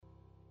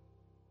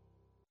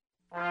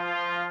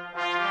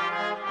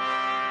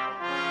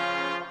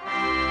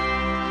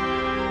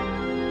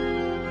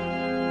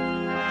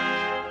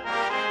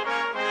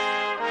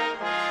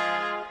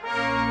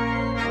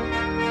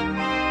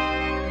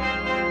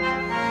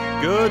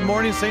Good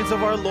morning, saints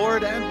of our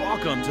Lord, and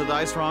welcome to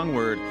Thy Strong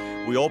Word.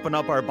 We open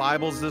up our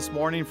Bibles this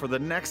morning for the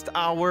next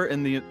hour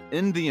in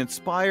the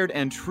inspired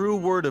and true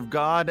Word of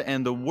God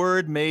and the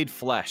Word made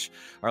flesh,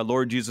 our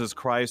Lord Jesus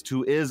Christ,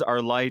 who is our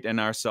light and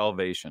our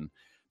salvation.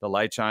 The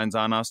light shines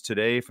on us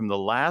today from the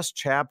last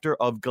chapter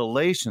of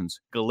Galatians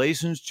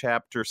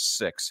chapter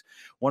 6.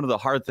 One of the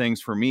hard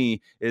things for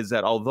me is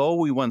that although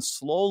we went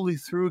slowly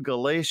through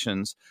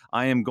Galatians,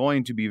 I am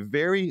going to be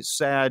very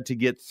sad to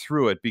get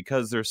through it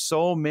because there's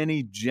so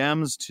many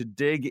gems to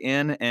dig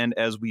in. And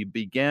as we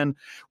begin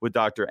with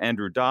Dr.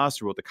 Andrew Doss,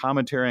 who wrote the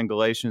commentary on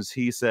Galatians,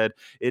 he said,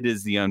 it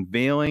is the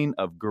unveiling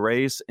of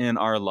grace in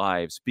our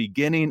lives,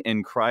 beginning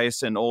in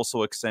Christ and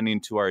also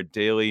extending to our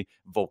daily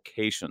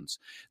vocations.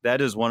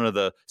 That is one of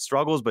the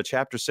struggles, but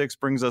chapter 6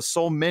 brings us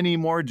so many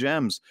more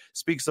gems.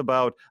 Speaks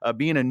about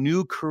being a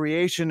new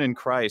creation in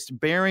Christ,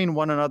 bearing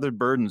one another's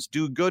burdens,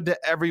 do good to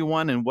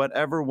everyone, and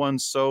whatever one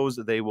sows,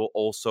 they will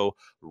also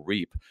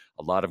reap.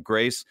 A lot of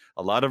grace,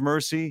 a lot of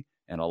mercy,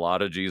 and a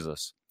lot of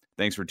Jesus.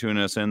 Thanks for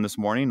tuning us in this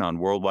morning on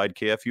Worldwide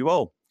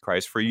KFUO.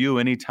 Christ for you,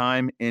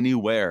 anytime,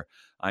 anywhere.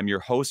 I'm your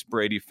host,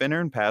 Brady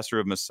Finnern, pastor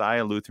of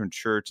Messiah Lutheran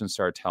Church in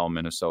Sartell,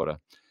 Minnesota.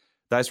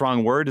 Thy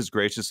Strong Word is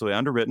graciously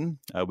underwritten.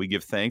 We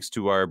give thanks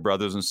to our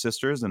brothers and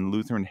sisters in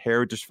Lutheran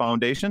Heritage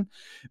Foundation.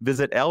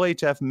 Visit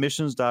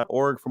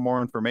lhfmissions.org for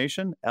more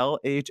information,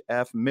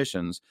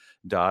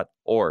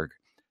 lhfmissions.org.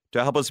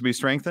 To help us be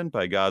strengthened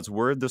by God's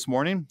Word this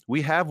morning,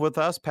 we have with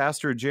us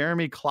Pastor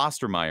Jeremy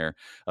Klostermeyer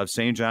of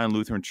St. John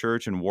Lutheran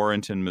Church in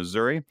Warrenton,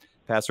 Missouri.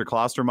 Pastor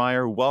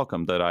Klostermeyer,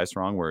 welcome to Thy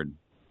Strong Word.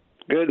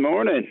 Good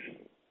morning.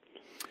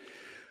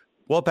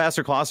 Well,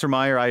 Pastor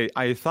Klostermeyer,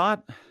 I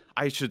thought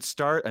I should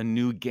start a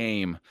new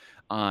game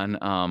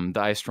on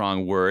Thy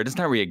Strong Word. It's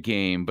not really a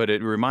game, but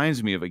it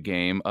reminds me of a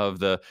game of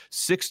the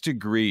 6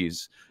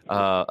 Degrees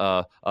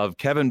of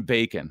Kevin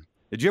Bacon.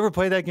 Did you ever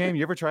play that game?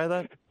 You ever try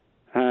that?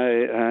 I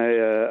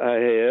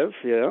have,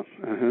 yeah.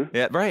 Uh-huh.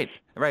 Yeah, right.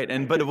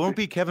 But it won't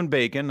be Kevin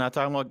Bacon, not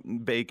talking about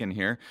bacon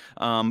here,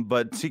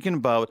 but speaking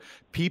about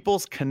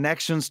people's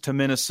connections to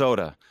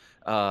Minnesota.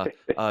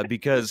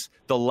 Because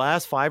the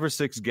last 5 or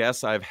 6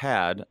 guests I've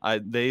had,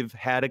 they've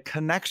had a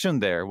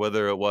connection there,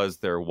 whether it was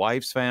their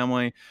wife's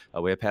family.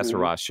 We have Pastor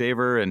Ross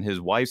Shaver and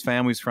his wife's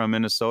family's from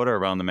Minnesota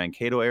around the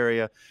Mankato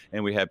area.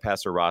 And we have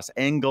Pastor Ross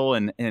Engel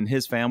and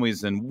his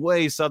family's in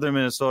way southern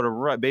Minnesota.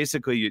 Right,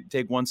 basically, you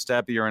take one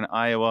step, you're in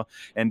Iowa.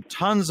 And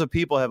tons of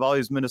people have all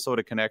these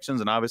Minnesota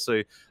connections. And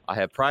obviously, I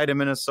have pride in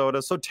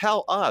Minnesota. So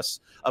tell us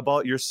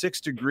about your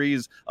 6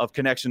 degrees of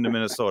connection to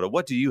Minnesota.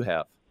 What do you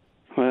have?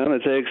 Well,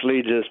 it's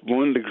actually just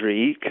 1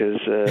 degree because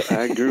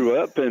I grew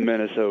up in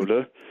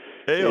Minnesota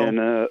in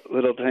a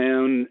little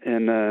town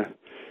in,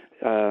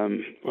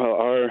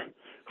 our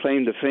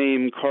claim to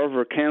fame,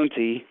 Carver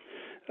County,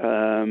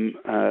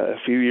 a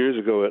few years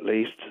ago at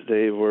least.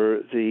 They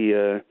were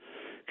the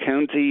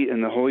county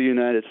in the whole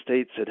United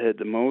States that had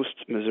the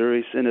most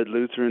Missouri Synod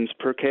Lutherans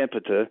per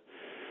capita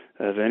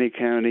of any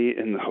county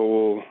in the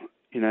whole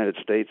United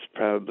States,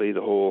 probably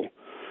the whole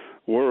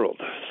world.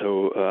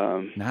 So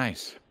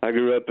nice. I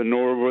grew up in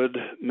Norwood,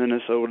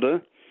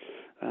 Minnesota.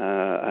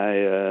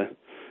 I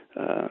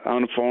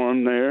on a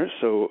farm there.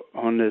 So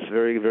on this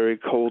very, very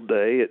cold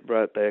day, it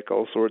brought back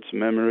all sorts of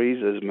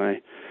memories as my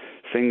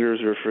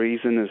fingers were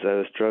freezing as I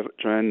was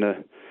trying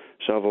to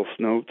shovel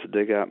snow to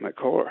dig out my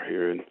car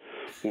here in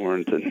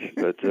Warrenton.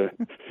 But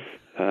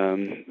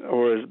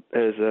or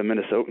as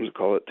Minnesotans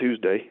call it,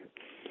 Tuesday.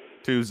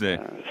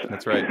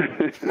 That's right.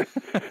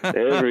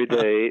 Every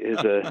day is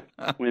a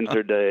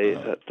winter day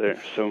up there.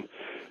 So,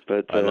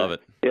 but I love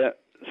it. Yeah,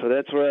 so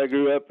that's where I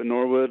grew up in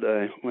Norwood.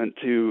 I went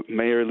to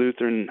Mayer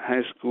Lutheran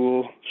High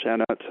School. Shout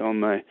out to all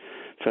my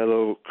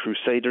fellow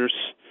Crusaders.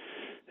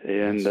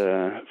 And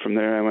from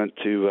there I went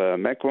to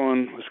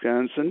Mequon,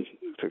 Wisconsin,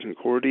 to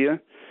Concordia.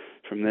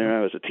 From there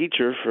I was a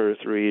teacher for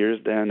 3 years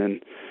down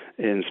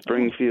in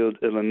Springfield,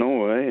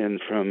 Illinois,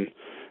 and from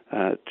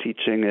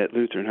teaching at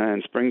Lutheran High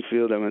in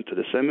Springfield, I went to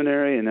the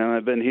seminary, and now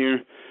I've been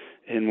here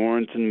in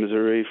Warrenton,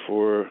 Missouri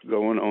for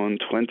going on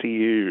 20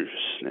 years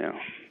now.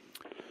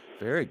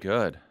 Very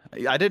good.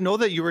 I didn't know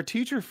that you were a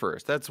teacher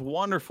first. That's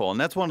wonderful.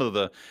 And that's one of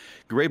the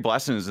great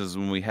blessings is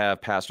when we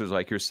have pastors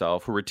like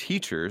yourself who are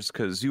teachers,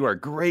 because you are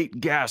great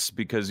guests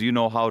because you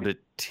know how to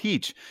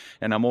teach.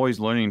 And I'm always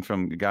learning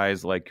from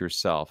guys like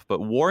yourself.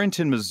 But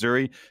Warrenton,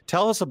 Missouri,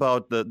 tell us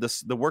about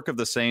the work of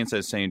the saints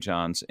at St.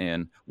 John's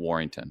in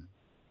Warrenton.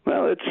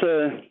 Well, it's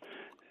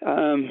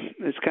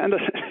kind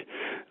of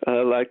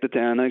like the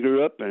town I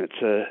grew up in.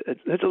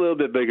 It's a little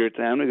bit bigger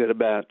town. We got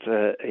about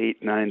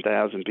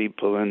 8,000-9,000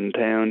 people in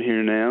town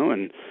here now,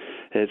 and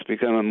it's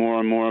becoming more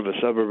and more of a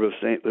suburb of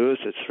St. Louis.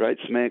 It's right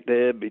smack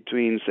dab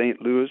between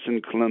St. Louis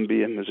and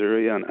Columbia,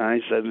 Missouri, on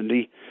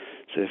I-70.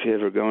 So if you're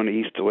ever going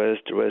east to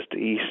west or west to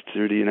east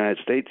through the United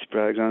States, you've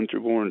probably gone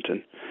through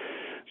Warrenton.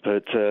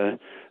 But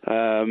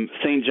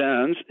St.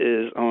 John's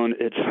is on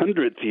its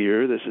 100th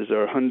year. This is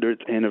our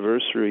 100th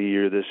anniversary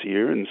year this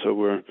year, and so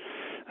we're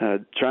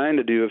trying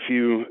to do a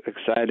few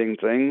exciting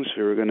things.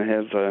 We were going to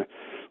have a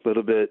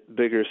little bit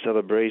bigger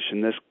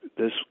celebration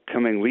this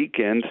coming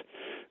weekend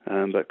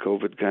but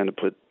COVID kind of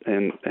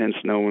and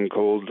snow and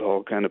cold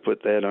all kind of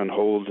put that on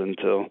hold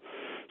until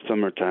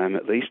summertime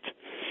at least.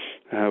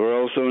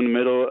 We're also in the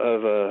middle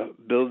of a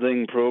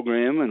building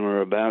program, and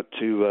we're about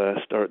to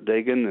start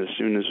digging as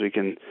soon as we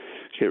can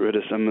get rid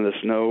of some of the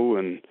snow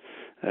and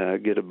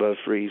get above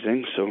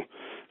freezing. So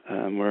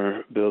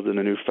we're building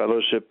a new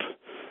fellowship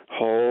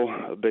hall,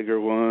 a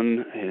bigger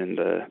one, and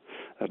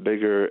a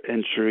bigger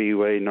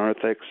entryway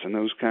narthex and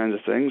those kinds of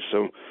things.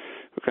 So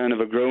we're kind of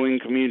a growing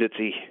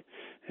community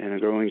and a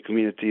growing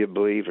community of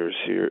believers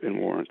here in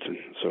Warrenton.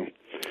 So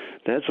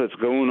that's what's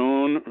going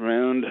on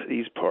around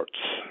these parts.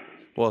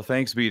 Well,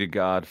 thanks be to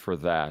God for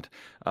that.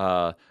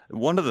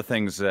 One of the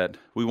things that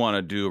we want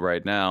to do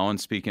right now, and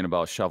speaking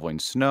about shoveling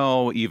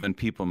snow, even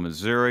people in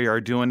Missouri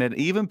are doing it.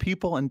 Even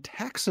people in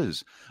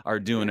Texas are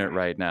doing it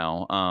right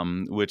now,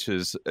 which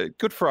is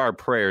good for our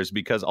prayers,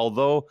 because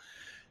although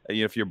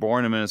if you're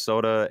born in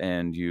Minnesota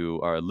and you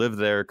live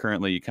there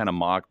currently, you kind of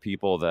mock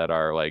people that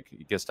are like,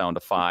 it gets down to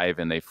 5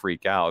 and they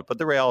freak out. But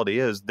the reality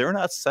is they're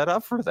not set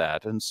up for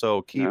that. And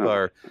so keep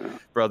our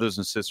brothers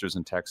and sisters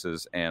in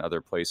Texas and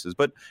other places.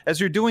 But as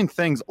you're doing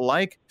things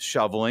like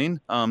shoveling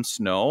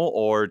snow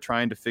or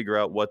trying to figure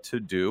out what to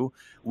do,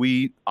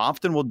 we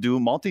often will do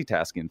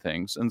multitasking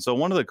things. And so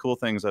one of the cool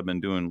things I've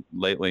been doing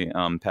lately,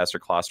 Pastor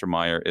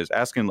Klostermeyer, is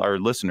asking our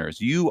listeners,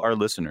 our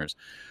listeners,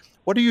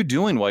 what are you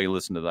doing while you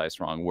listen to Thy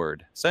Strong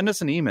Word? Send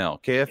us an email,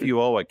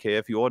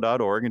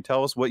 kfuo@kfuo.org, and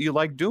tell us what you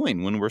like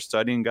doing when we're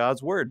studying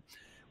God's Word.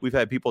 We've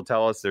had people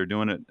tell us they're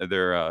doing it.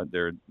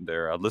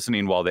 They're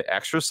listening while they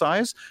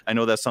exercise. I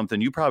know that's something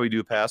you probably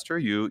do, Pastor.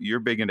 You're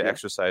big into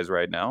exercise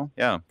right now.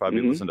 Yeah, probably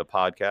listen to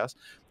podcasts.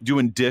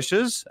 Doing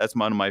dishes. That's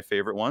one of my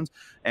favorite ones.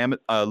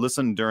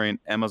 Listen during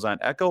Amazon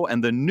Echo,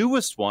 and the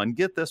newest one.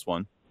 Get this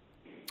one.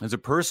 As a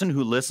person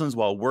who listens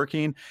while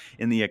working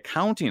in the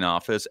accounting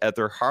office at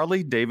their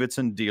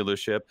Harley-Davidson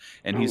dealership,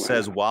 and he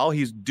says while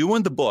he's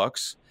doing the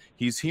books,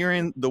 he's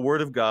hearing the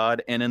Word of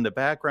God, and in the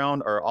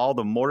background are all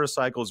the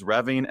motorcycles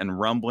revving and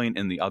rumbling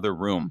in the other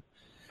room.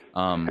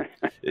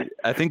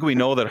 I think we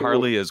know that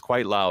Harley is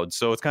quite loud,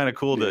 so it's kind of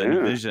cool to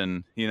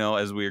envision,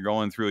 as we're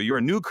going through, you're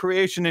a new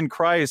creation in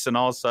Christ, and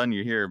all of a sudden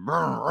you hear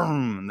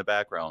in the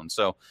background.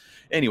 So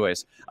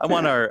anyways, I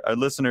want our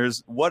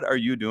listeners, what are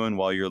you doing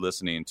while you're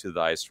listening to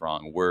Thy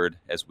Strong Word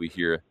as we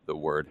hear the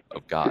Word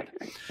of God?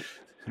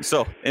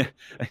 So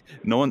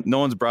no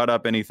one's brought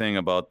up anything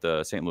about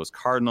the St. Louis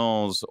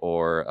Cardinals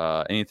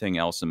or anything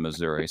else in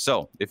Missouri.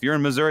 So if you're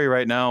in Missouri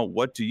right now,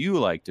 what do you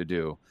like to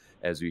do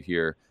as you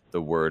hear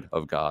the Word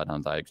of God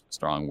on Thy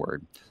Strong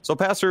Word? So,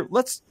 Pastor,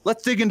 let's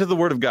dig into the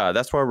Word of God.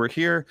 That's why we're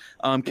here.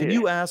 Can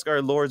you ask our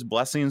Lord's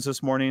blessings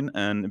this morning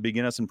and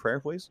begin us in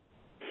prayer, please?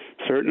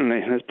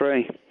 Certainly. Let's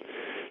pray.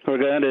 Lord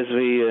God, as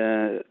we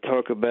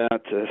talk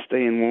about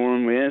staying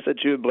warm, we ask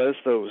that you would bless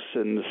those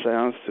in the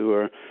South who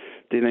are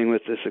dealing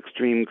with this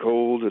extreme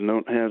cold and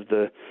don't have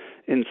the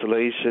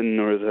insulation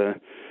or the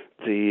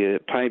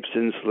pipes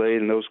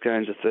insulated and those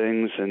kinds of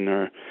things, and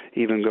are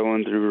even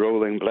going through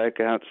rolling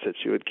blackouts, that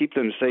you would keep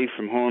them safe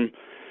from harm,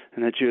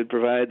 and that you would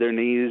provide their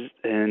needs,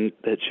 and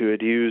that you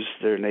would use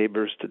their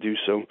neighbors to do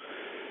so.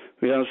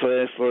 We also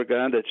ask, Lord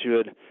God, that you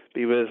would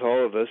be with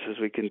all of us as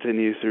we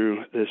continue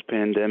through this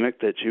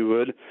pandemic, that you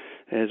would,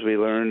 as we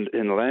learned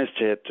in the last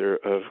chapter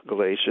of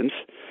Galatians,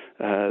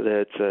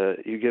 that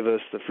you give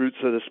us the fruits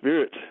of the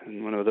Spirit,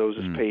 and one of those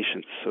is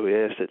patience. So we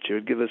ask that you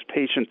would give us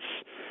patience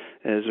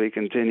as we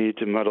continue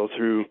to muddle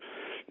through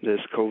this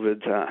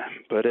COVID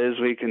time. But as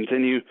we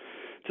continue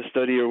to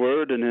study your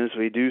word, and as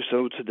we do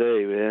so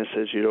today, we ask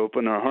that you'd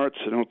open our hearts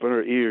and open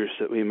our ears,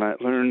 that we might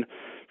learn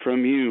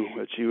from you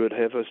what you would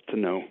have us to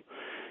know.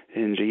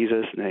 In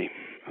Jesus' name,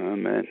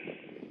 amen.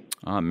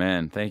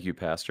 Amen. Thank you,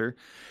 Pastor.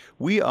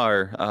 We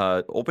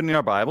are opening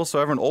our Bibles, so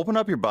everyone open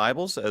up your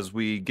Bibles as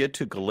we get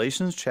to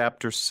Galatians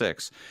chapter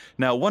 6.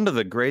 Now, one of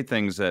the great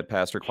things that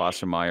Pastor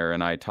Klostermeyer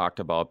and I talked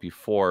about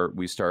before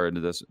we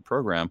started this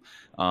program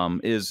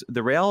is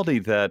the reality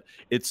that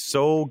it's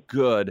so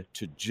good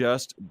to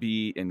just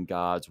be in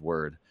God's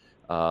Word.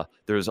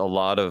 There's a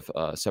lot of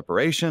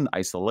separation,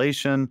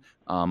 isolation,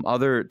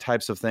 other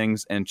types of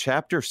things. And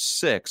chapter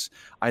 6,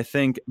 I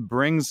think,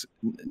 brings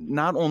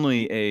not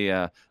only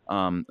the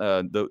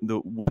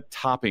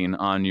topping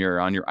on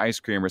your ice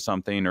cream or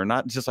something, or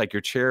not just like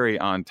your cherry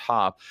on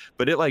top,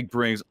 but it like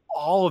brings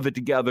all of it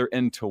together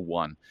into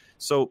one.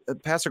 So,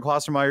 Pastor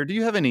Klostermeyer, do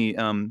you have any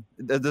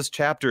this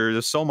chapter?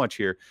 There's so much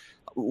here.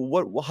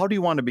 How do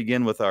you want to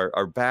begin with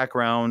our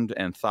background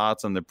and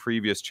thoughts on the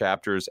previous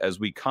chapters as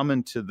we come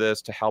into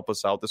this to help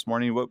us out this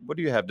morning? What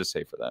do you have to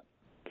say for that?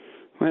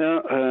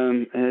 Well,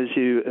 as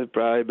you have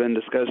probably been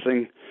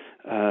discussing,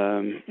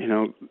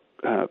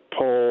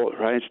 Paul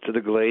writes to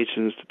the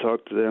Galatians to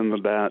talk to them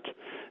about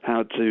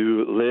how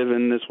to live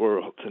in this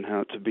world and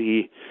how to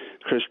be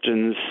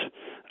Christians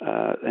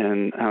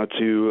and how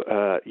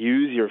to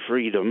use your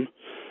freedom.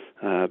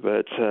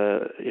 But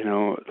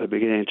the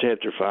beginning of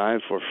chapter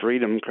 5, for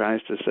freedom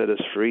Christ has set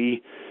us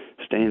free.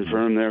 Stand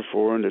firm,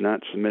 therefore, and do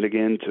not submit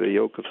again to a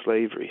yoke of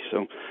slavery.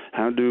 So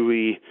how do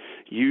we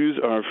use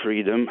our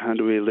freedom? How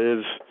do we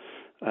live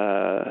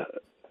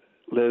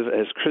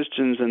as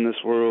Christians in this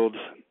world,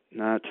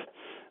 not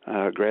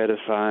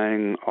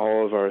gratifying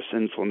all of our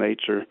sinful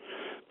nature,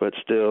 but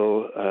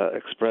still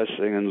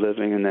expressing and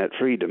living in that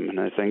freedom. And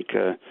I think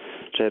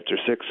chapter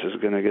 6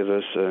 is going to give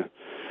us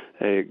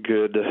a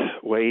good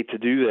way to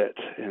do that,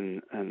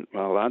 and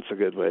well, lots of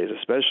good ways,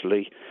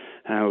 especially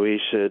how we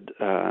should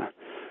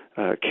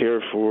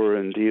care for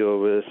and deal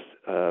with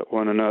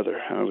one another,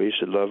 how we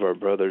should love our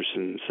brothers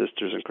and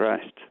sisters in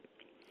Christ.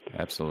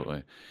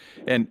 Absolutely.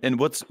 And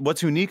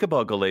what's unique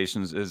about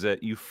Galatians is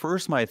that you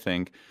first might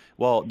think,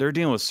 well, they're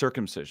dealing with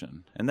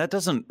circumcision, and that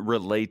doesn't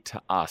relate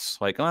to us.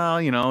 Like, well,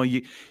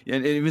 it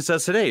even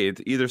says today,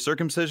 it's either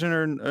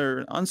circumcision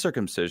or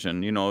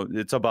uncircumcision.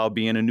 It's about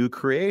being a new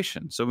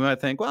creation. So we might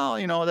think, well,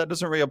 that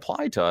doesn't really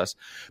apply to us.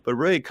 But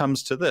really it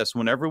comes to this.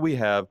 Whenever we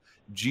have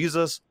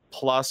Jesus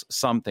plus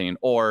something,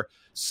 or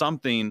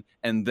something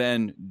and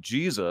then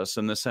Jesus,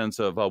 in the sense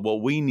of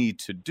what we need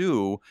to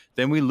do,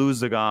 then we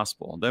lose the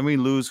gospel. Then we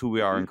lose who we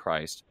are in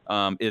Christ.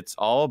 It's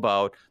all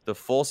about the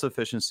full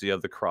sufficiency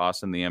of the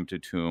cross and the empty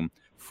tomb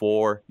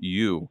for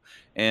you.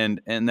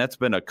 And that's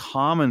been a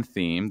common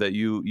theme that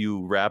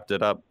you wrapped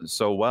it up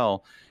so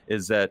well,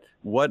 is that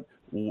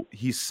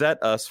he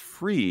set us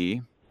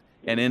free.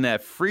 And in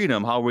that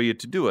freedom, how were you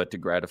to do it? To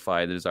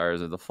gratify the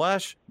desires of the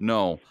flesh?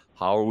 No.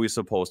 How are we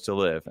supposed to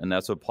live? And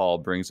that's what Paul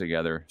brings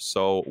together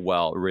so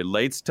well. It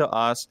relates to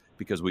us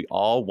because we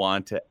all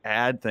want to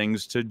add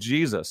things to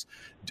Jesus.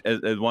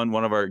 As one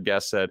of our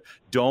guests said,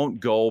 don't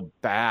go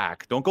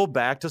back. Don't go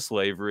back to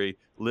slavery.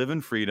 Live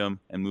in freedom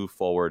and move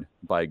forward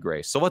by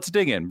grace. So let's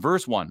dig in.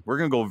 Verse 1. We're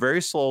going to go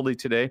very slowly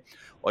today.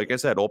 Like I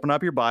said, open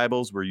up your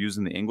Bibles. We're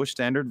using the English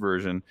Standard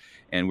Version,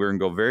 and we're going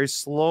to go very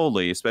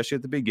slowly, especially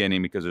at the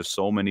beginning, because there's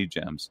so many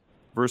gems.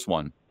 Verse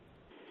 1.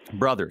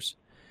 Brothers,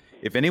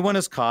 if anyone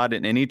is caught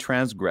in any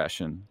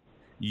transgression,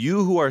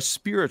 you who are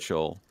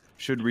spiritual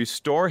should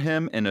restore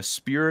him in a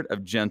spirit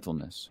of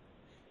gentleness.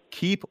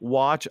 Keep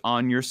watch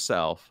on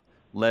yourself,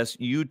 lest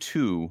you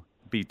too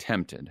be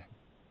tempted.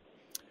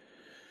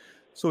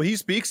 So he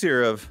speaks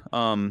here of,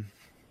 I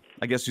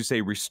guess you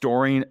say,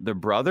 restoring the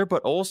brother,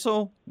 but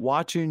also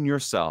watching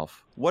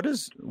yourself. What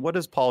is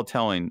Paul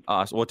telling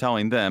us, or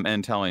telling them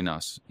and telling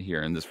us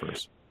here in this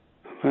verse?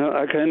 Well,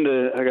 I got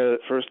to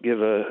first give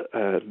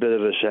a bit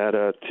of a shout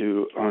out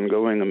to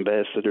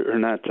Ambassadors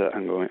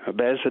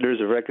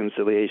of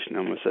Reconciliation. I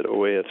almost said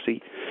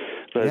OAFC,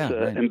 but yeah,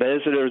 right.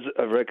 Ambassadors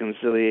of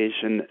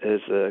Reconciliation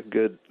is a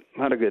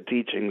lot of good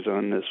teachings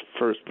on this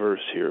first verse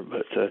here.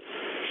 But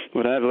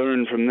what I've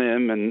learned from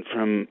them and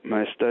from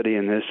my study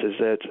in this is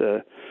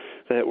that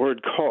that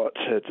word "caught"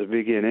 at the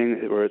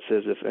beginning, where it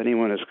says, "If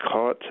anyone is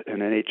caught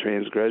in any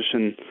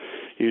transgression,"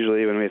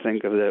 usually when we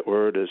think of that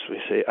word, as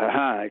we say,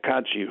 "Aha, I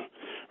caught you."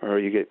 Or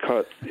you get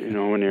caught,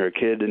 when you're a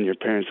kid and your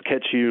parents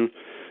catch you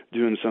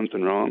doing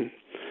something wrong.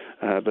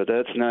 But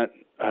that's not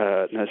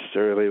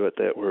necessarily what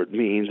that word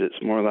means.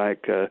 It's more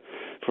like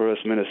for us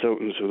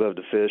Minnesotans who love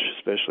to fish,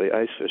 especially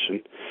ice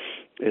fishing,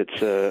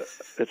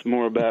 it's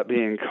more about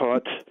being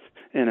caught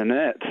in a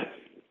net.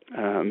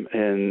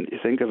 And you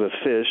think of a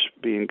fish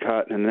being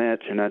caught in a net,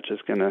 you're not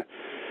just going to,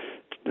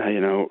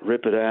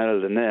 rip it out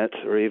of the net,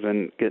 or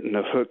even getting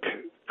a hook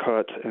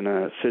caught in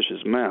a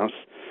fish's mouth.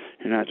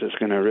 You're not just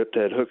going to rip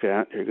that hook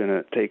out. You're going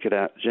to take it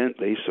out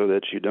gently so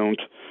that you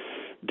don't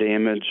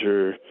damage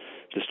or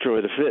destroy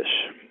the fish.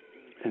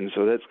 And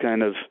so that's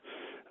kind of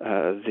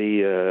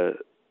the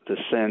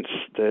sense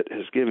that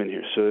is given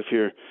here. So if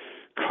you're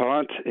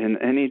caught in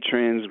any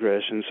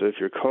transgression, so if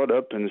you're caught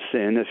up in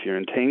sin, if you're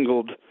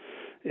entangled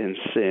in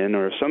sin,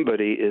 or if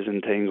somebody is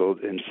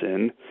entangled in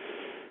sin,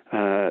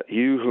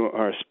 you who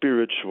are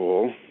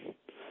spiritual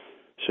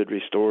should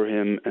restore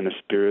him in a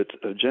spirit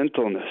of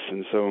gentleness.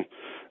 And so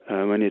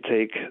when you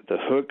take the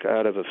hook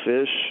out of a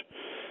fish,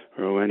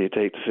 or when you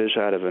take the fish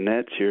out of a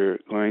net, you're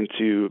going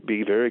to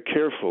be very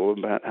careful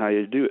about how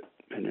you do it,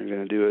 and you're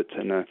going to do it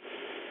in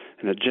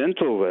a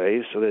gentle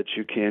way, so that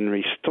you can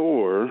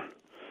restore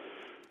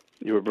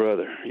your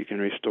brother, you can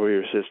restore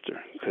your sister,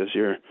 because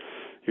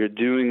you're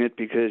doing it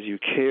because you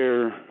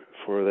care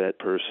for that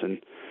person,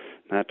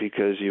 not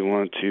because you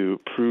want to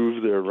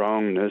prove their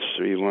wrongness,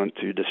 or you want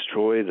to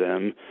destroy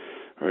them,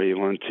 or you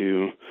want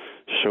to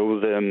show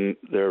them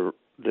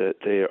that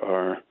they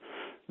are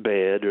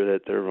bad or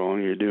that they're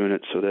wrong. You're doing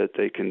it so that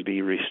they can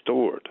be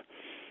restored.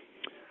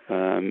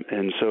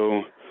 And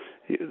so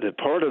the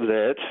part of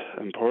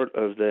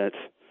that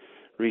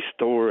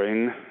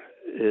restoring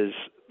is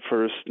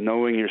first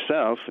knowing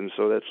yourself. And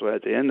so that's why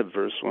at the end of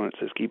verse 1 it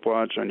says, keep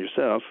watch on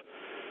yourself,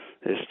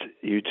 lest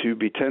you too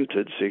be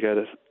tempted. So you got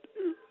to,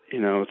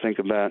 think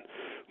about,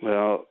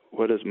 well,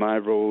 what is my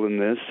role in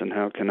this, and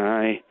how can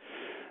I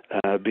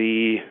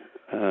be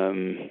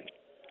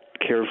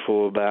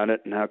careful about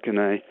it, and how can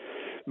I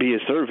be a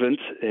servant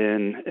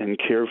and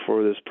care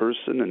for this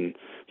person, and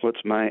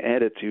what's my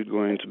attitude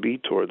going to be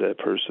toward that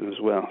person as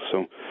well.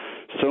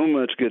 So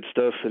much good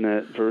stuff in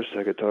that verse.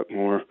 I could talk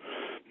more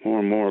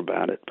and more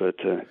about it, but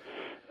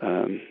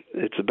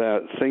it's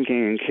about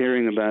thinking and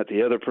caring about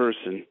the other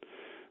person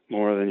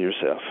more than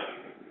yourself.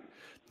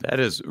 That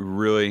is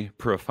really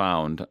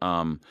profound,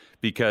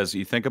 because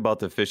you think about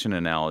the fishing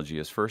analogy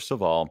is, first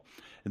of all,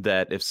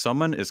 that if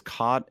someone is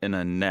caught in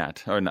a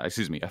net, or no,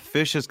 excuse me, a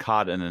fish is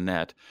caught in a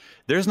net,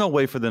 there's no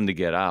way for them to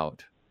get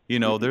out.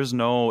 There's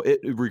no,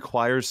 it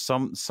requires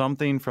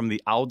something from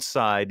the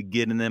outside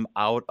getting them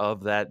out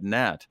of that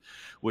net,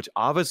 which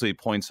obviously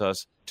points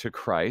us to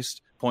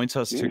Christ, points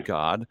us to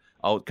God,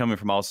 coming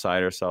from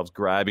outside ourselves,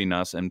 grabbing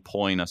us and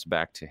pulling us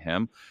back to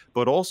Him.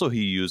 But also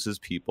He uses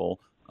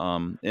people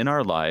in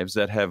our lives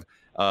that have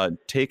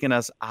taken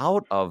us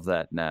out of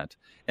that net.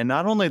 And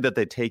not only that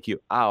they take you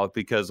out,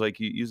 because like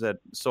you use that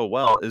so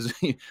well, is,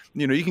 you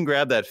can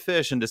grab that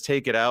fish and just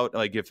take it out.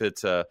 Like if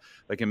it's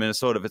like in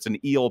Minnesota, if it's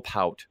an eel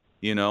pout,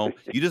 you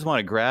just want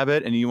to grab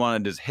it and you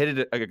want to just hit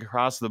it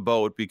across the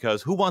boat,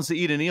 because who wants to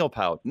eat an eel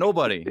pout?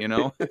 Nobody,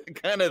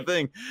 kind of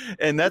thing.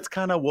 And that's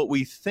kind of what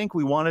we think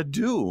we want to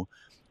do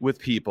with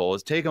people,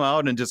 is take them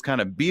out and just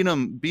kind of beat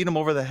them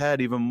over the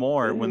head even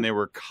more when they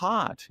were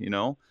caught,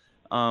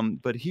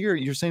 But here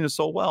you're saying it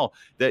so well,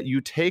 that you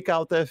take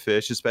out that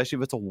fish, especially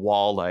if it's a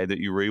walleye that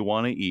you really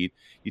want to eat.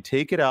 You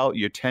take it out,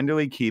 you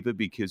tenderly keep it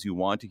because you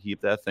want to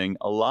keep that thing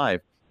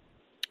alive.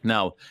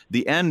 Now,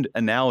 the end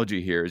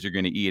analogy here is you're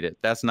going to eat it.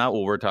 That's not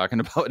what we're talking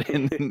about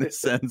in this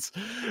sense.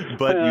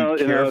 But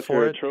you care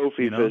for it. If you're a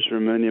trophy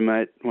fisherman, you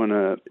might want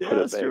to put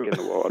it back in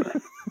the water.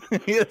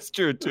 Yeah, it's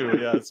true too.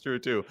 Yeah, it's true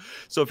too.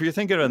 So if you're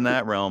thinking in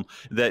that realm,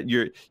 that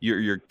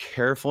you're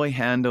carefully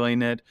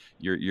handling it,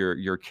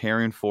 you're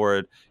caring for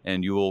it,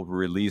 and you will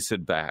release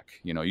it back.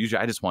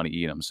 Usually I just want to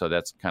eat them, so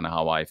that's kind of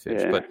how I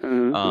fish.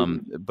 Yeah.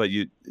 But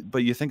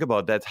you think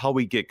about that's how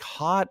we get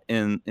caught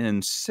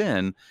in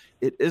sin.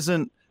 It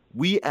isn't.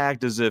 We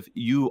act as if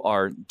you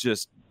are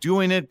just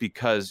doing it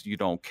because you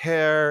don't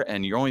care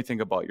and you only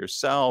think about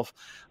yourself.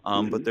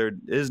 But there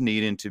is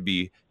needing to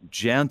be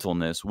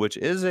gentleness, which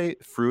is a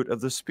fruit of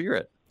the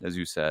Spirit, as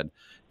you said.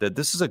 That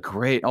this is a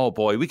great, oh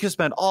boy, we could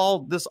spend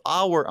all this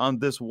hour on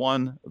this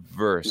one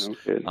verse.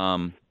 Okay.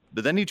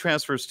 But then he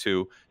transfers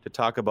to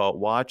talk about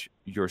watch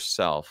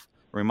yourself.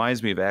 It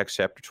reminds me of Acts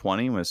chapter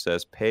 20 when it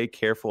says, pay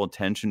careful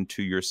attention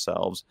to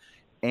yourselves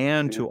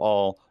and to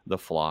all the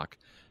flock.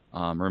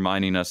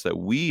 Reminding us that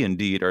we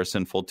indeed are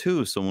sinful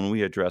too. So when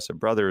we address a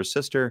brother or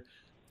sister,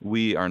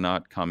 we are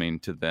not coming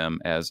to them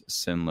as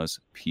sinless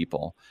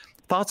people.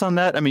 Thoughts on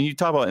that? I mean, you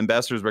talk about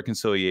Ambassadors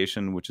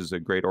Reconciliation, which is a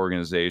great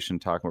organization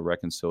talking about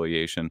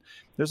reconciliation.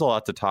 There's a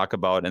lot to talk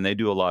about, and they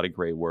do a lot of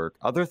great work.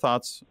 Other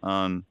thoughts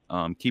on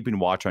keeping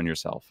watch on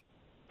yourself?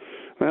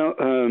 Well,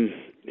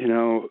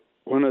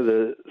 one of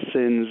the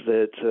sins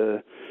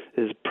that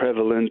is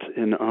prevalent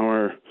in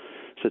our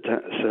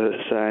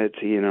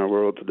society, in our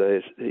world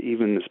today,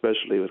 even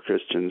especially with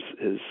Christians,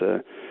 is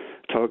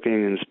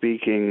talking and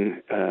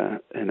speaking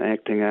and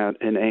acting out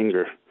in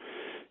anger.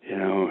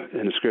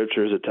 In the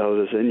scriptures it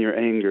tells us, in your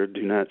anger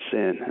do not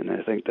sin. And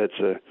I think that's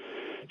a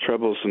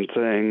troublesome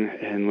thing.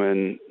 And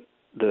when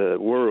the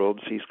world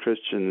sees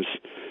Christians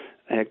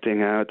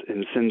acting out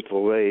in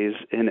sinful ways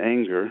in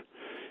anger,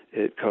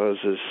 it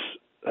causes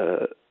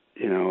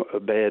a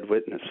bad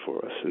witness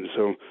for us. And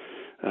so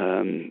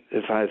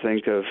if I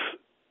think of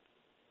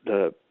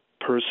the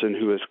person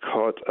who is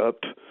caught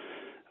up,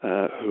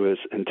 who is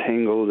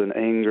entangled in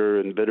anger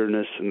and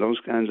bitterness and those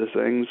kinds of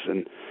things,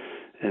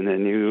 and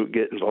then you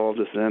get involved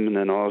with them, and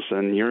then all of a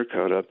sudden you're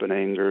caught up in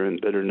anger and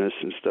bitterness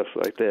and stuff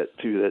like that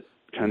too. That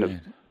kind of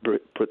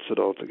puts it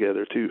all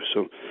together too.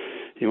 So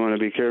you want to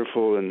be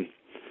careful, and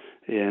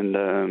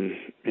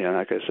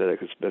like I said, I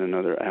could spend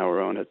another hour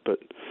on it, but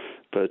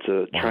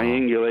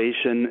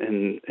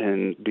triangulation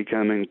and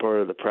becoming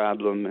part of the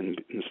problem,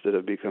 and instead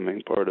of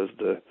becoming part of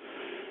the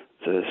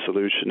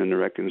solution and the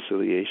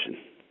reconciliation.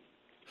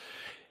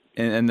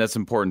 And that's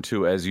important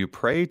too, as you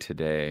pray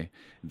today,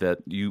 that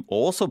you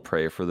also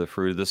pray for the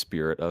fruit of the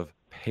Spirit of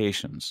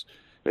patience.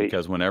 Right.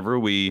 Because whenever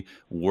we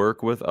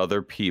work with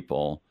other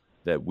people,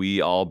 that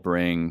we all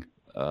bring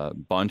a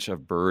bunch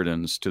of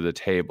burdens to the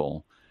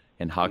table.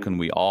 And how can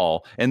we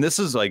all, and this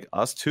is like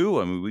us too,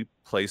 I mean, we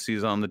place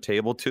these on the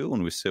table too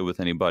when we sit with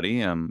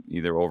anybody,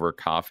 either over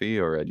coffee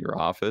or at your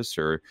office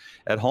or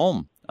at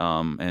home.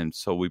 And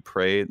so we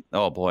pray,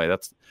 oh boy,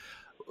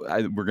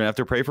 we're going to have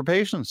to pray for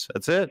patience.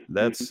 That's it.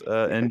 That's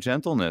and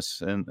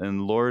gentleness,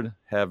 and Lord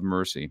have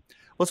mercy.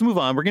 Let's move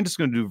on. We're just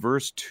going to do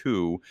verse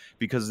 2,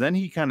 because then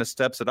he kind of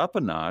steps it up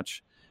a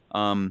notch.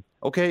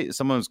 Okay,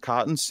 someone's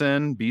caught in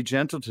sin, be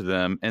gentle to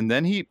them. And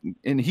then he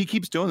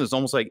keeps doing this,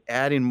 almost like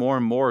adding more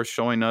and more,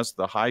 showing us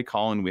the high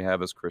calling we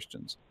have as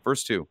Christians.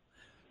 Verse 2,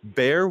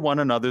 bear one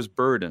another's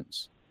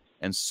burdens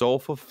and so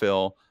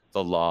fulfill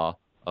the law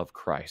of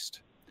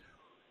Christ.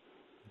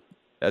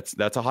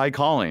 That's a high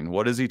calling.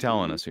 What is he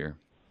telling us here?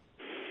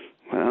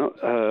 Well,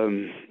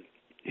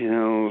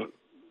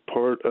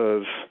 part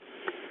of,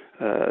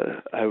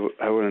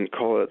 I wouldn't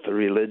call it the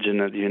religion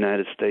of the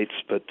United States,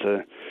 but,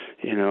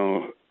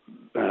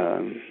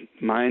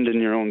 mind in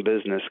your own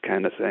business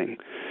kind of thing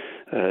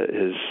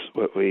is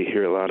what we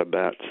hear a lot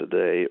about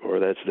today, or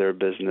that's their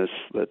business,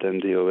 let them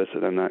deal with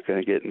it, I'm not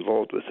going to get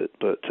involved with it.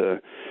 But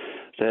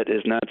that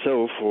is not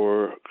so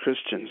for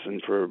Christians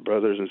and for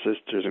brothers and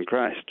sisters in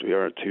Christ. We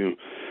are to,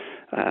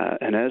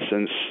 in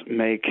essence,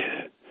 make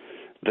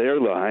their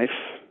life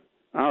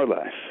our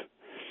life.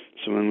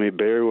 So when we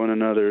bear one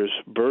another's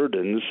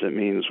burdens, it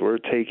means we're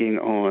taking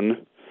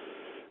on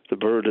the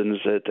burdens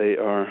that they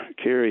are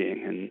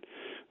carrying, and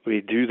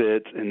we do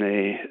that in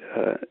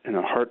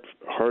a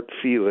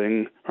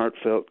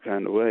heartfelt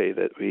kind of way,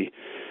 that we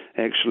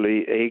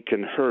actually ache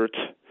and hurt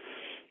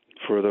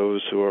for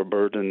those who are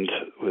burdened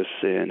with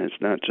sin. It's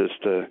not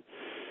just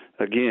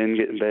again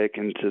getting back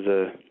into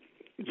the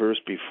verse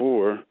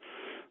before,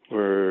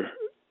 where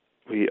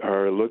we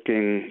are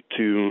looking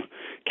to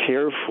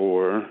care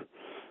for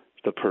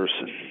the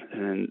person.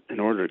 And in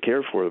order to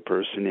care for the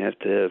person, you have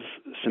to have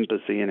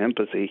sympathy and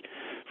empathy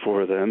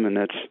for them, and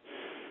that's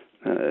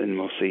and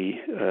we'll see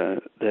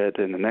that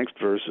in the next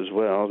verse as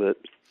well, that,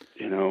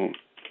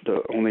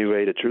 the only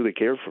way to truly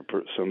care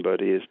for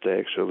somebody is to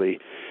actually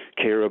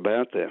care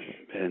about them.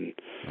 And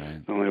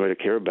right. The only way to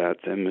care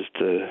about them is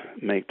to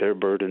make their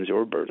burdens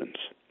your burdens.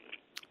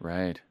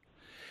 Right.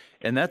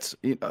 And that's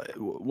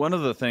one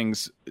of the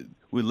things,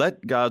 we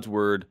let God's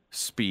word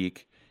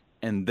speak,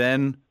 and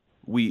then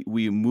we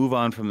move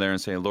on from there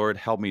and say, Lord,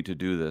 help me to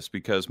do this.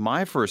 Because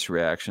my first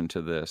reaction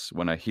to this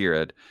when I hear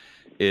it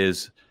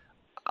is,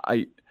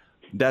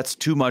 that's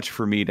too much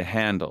for me to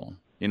handle.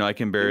 I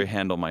can barely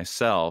handle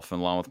myself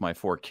along with my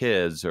 4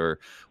 kids or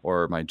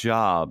my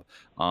job.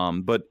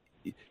 But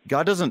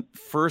God doesn't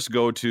first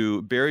go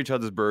to bear each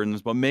other's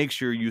burdens, but make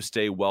sure you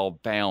stay well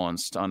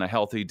balanced on a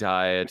healthy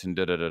diet and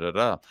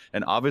da-da-da-da-da.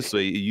 And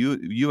obviously,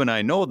 you and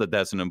I know that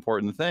that's an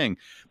important thing,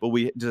 but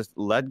we just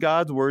let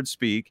God's word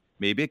speak.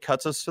 Maybe it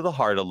cuts us to the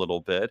heart a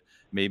little bit,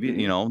 maybe,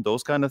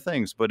 those kind of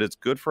things. But it's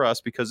good for us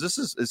because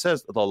it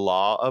says the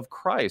law of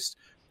Christ,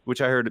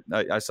 which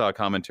I saw a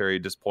commentary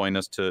just point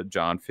us to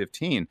John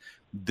 15.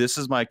 This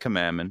is my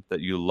commandment,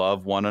 that you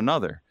love one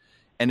another.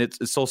 And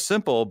it's so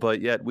simple,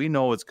 but yet we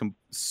know it's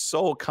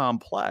so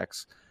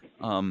complex.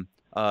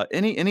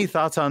 Any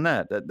thoughts on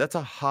that? That's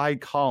a high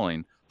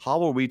calling.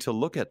 How are we to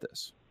look at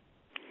this?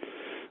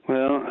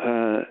 Well,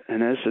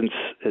 in essence,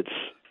 it's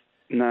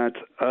not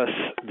us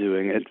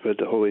doing it, but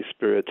the Holy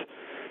Spirit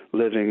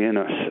living in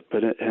us.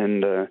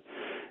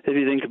 If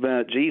you think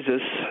about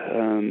Jesus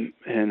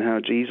and how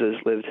Jesus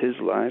lived his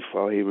life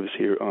while he was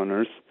here on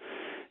earth,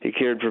 he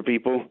cared for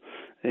people,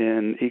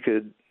 and he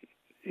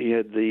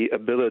had the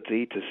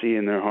ability to see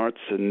in their hearts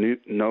and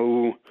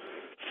know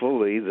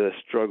fully the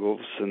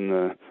struggles and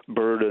the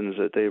burdens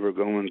that they were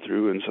going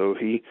through, and so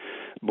he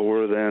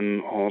bore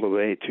them all the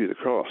way to the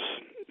cross.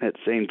 At the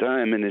same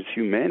time, in his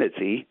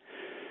humanity,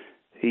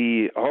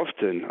 he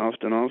often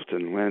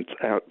went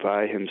out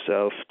by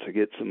himself to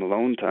get some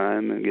alone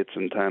time and get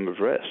some time of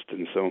rest.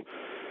 And so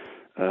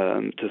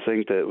to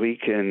think that we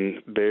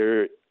can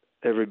bear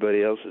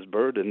everybody else's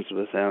burdens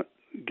without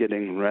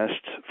getting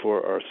rest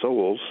for our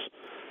souls,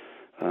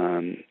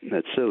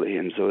 that's silly.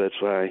 And so that's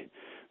why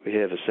we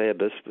have a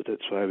Sabbath, but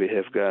that's why we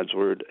have God's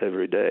Word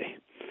every day.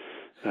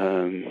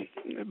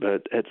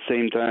 But at the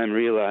same time,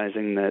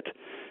 realizing that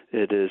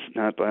it is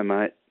not by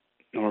might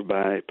nor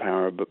by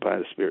power, but by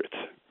the Spirit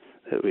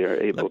that we are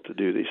able to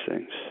do these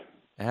things.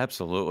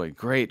 Absolutely.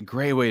 Great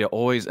way to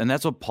always, and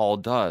that's what Paul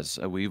does.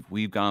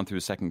 We've gone through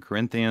 2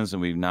 Corinthians,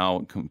 and we've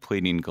now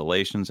completing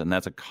Galatians, and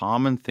that's a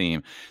common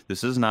theme.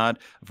 This is not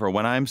for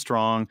when I'm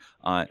strong,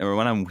 or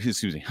when I'm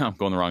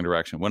going the wrong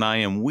direction. When I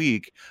am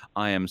weak,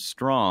 I am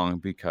strong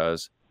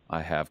because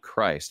I have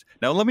Christ.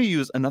 Now, let me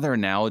use another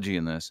analogy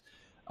in this,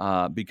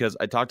 because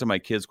I talked to my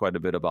kids quite a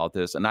bit about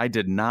this, and I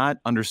did not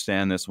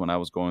understand this when I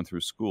was going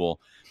through school,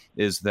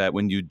 is that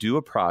when you do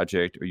a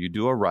project or you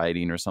do a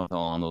writing or something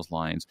along those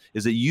lines,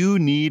 is that you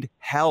need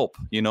help.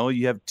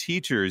 You have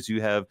teachers,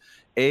 you have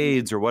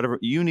aides or whatever,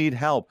 you need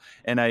help.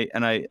 And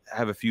I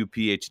have a few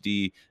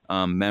PhD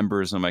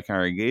members in my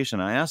congregation.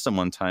 I asked them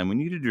one time, when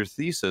you did your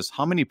thesis,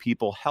 how many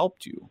people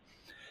helped you?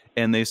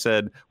 And they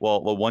said,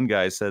 well, one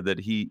guy said that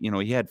he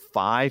had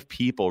 5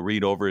 people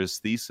read over his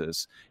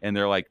thesis, and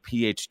they're like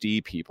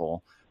PhD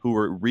people who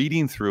were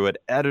reading through it,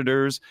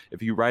 editors.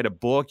 If you write a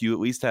book, you at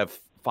least have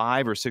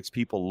 5 or 6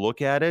 people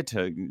look at it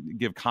to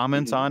give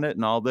comments on it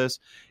and all this.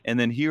 And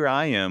then here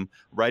I am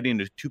writing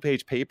a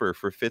 2-page paper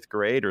for 5th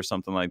grade or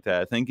something like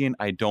that, thinking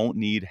I don't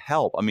need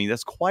help. I mean,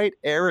 that's quite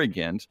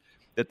arrogant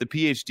that the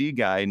PhD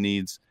guy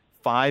needs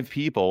 5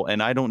 people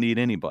and I don't need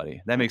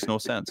anybody. That makes no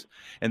sense.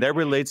 And that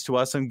relates to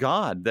us and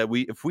God, that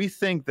if we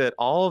think that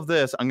all of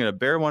this, I'm going to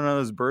bear one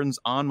another's burdens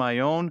on my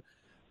own,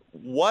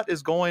 what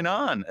is going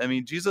on? I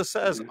mean, Jesus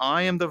says,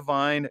 I am the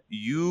vine,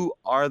 you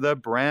are the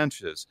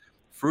branches.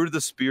 Fruit of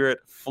the Spirit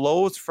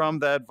flows from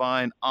that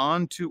vine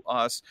onto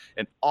us.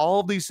 And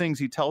all these things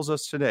he tells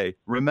us today,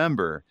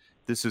 remember,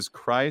 this is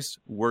Christ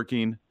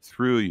working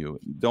through you.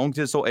 Don't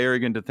get so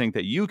arrogant to think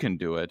that you can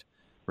do it.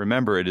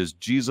 Remember, it is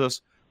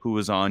Jesus who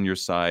is on your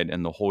side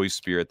and the Holy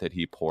Spirit that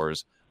he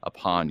pours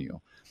upon you.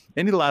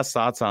 Any last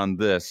thoughts on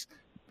this?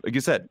 Like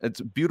you said,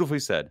 it's beautifully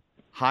said.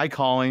 High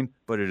calling,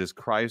 but it is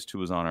Christ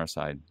who is on our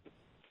side.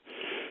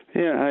 Yeah,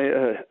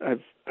 Yeah,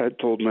 I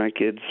told my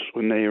kids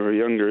when they were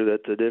younger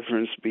that the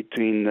difference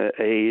between the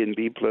A and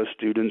B plus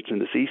students and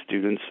the C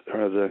students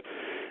are the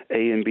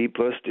A and B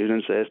plus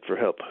students asked for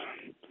help.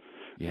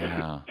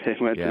 Yeah. They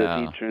went to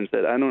the teacher and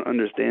said, "I don't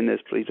understand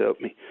this. Please help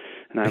me."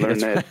 And I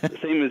learned that the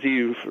same as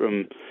you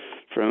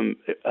from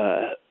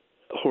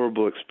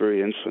horrible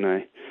experience when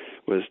I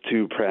was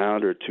too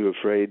proud or too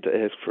afraid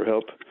to ask for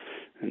help,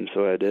 and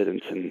so I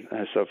didn't, and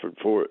I suffered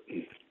for it.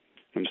 And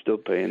I'm still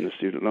paying the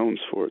student loans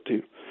for it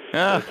too.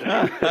 But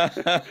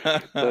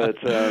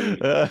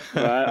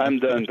I'm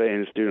done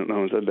paying student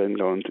loans. I've been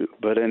going to.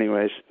 But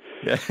anyways,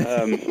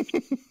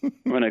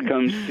 when it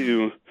comes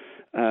to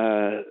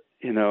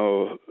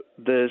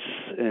this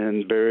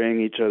and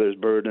bearing each other's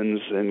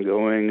burdens and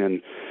going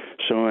and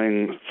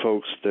showing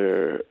folks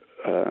their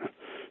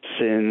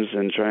sins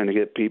and trying to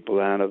get people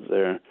out of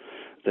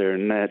their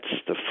nets,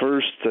 the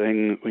first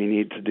thing we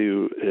need to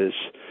do is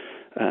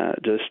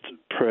just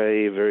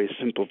pray a very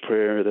simple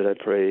prayer that I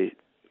pray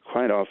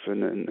quite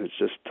often, and it's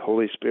just,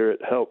 Holy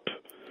Spirit, help.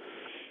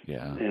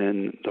 Yeah.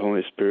 And the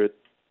Holy Spirit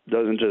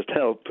doesn't just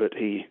help, but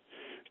He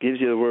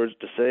gives you the words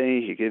to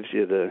say. He gives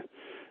you the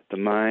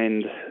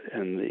mind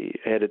and the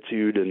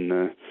attitude and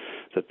the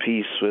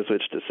peace with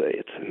which to say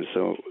it. And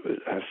so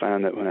I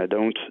found that when I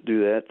don't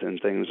do that, then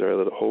things are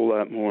a whole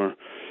lot more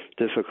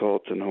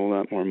difficult and a whole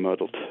lot more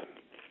muddled.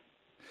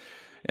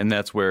 And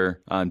that's where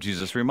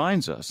Jesus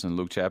reminds us in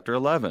Luke chapter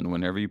 11,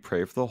 whenever you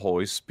pray for the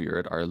Holy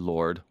Spirit, our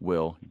Lord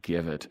will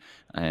give it.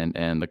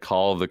 And the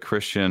call of the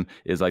Christian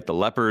is like the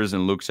lepers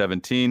in Luke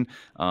 17,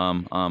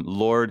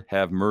 Lord,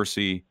 have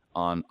mercy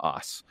on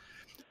us.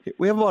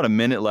 We have about a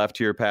minute left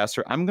here,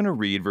 Pastor. I'm going to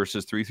read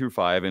verses 3 through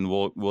 5, and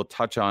we'll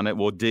touch on it.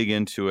 We'll dig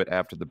into it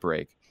after the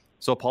break.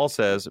 So Paul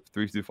says,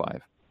 3 through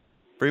 5,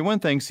 for anyone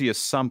thinks he is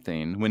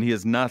something when he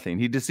is nothing,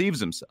 he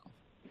deceives himself.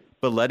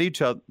 But let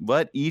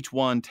each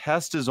one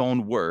test his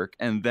own work,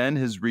 and then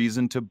his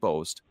reason to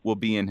boast will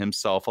be in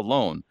himself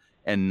alone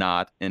and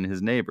not in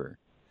his neighbor.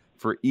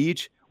 For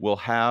each will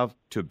have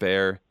to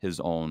bear his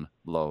own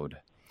load.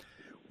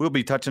 We'll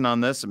be touching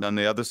on this on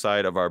the other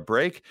side of our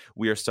break.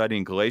 We are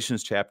studying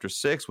Galatians chapter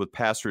 6 with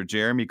Pastor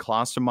Jeremy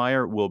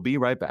Klostermeyer. We'll be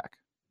right back.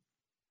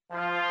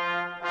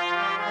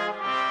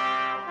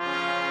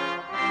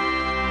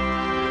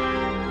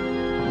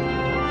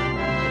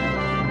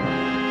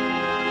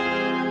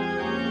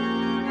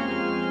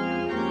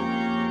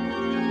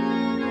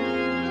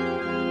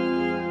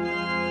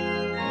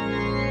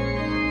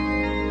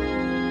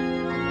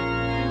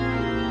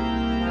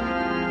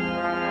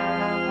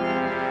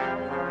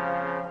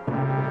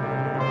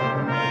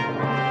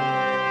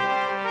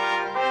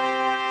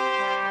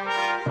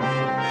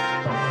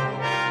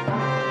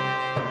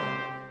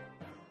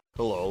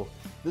 Hello,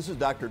 this is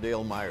Dr.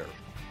 Dale Meyer.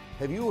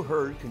 Have you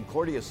heard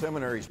Concordia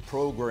Seminary's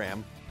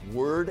program,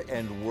 Word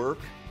and Work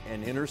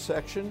and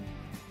Intersection?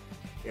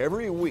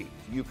 Every week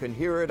you can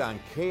hear it on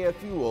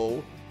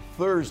KFUO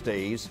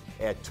Thursdays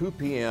at 2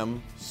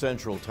 p.m.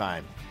 Central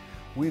Time.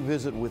 We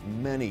visit with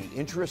many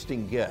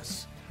interesting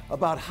guests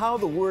about how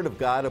the Word of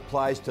God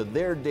applies to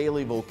their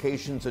daily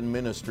vocations and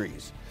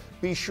ministries.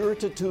 Be sure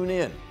to tune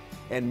in,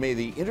 and may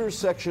the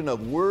intersection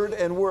of Word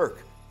and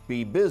Work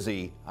be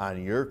busy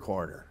on your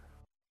corner.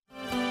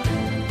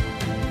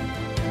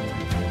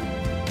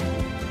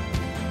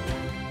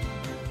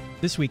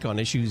 This week on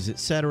Issues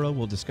Etc.,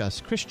 we'll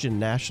discuss Christian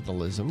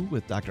nationalism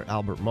with Dr.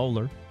 Albert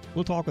Mohler.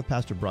 We'll talk with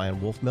Pastor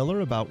Brian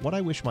Wolfmiller about what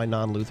I wish my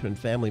non-Lutheran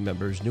family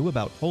members knew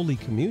about Holy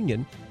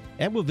Communion,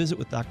 and we'll visit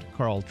with Dr.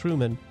 Carl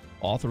Trueman,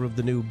 author of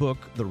the new book,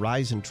 The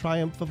Rise and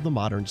Triumph of the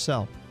Modern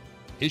Self.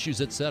 Issues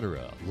Etc.,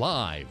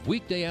 live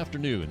weekday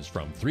afternoons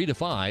from 3 to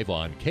 5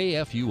 on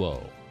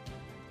KFUO.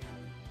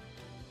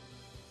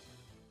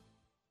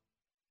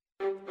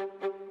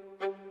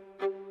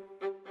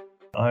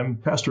 I'm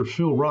Pastor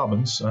Phil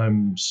Robbins.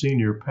 I'm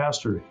senior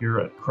pastor here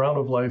at Crown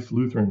of Life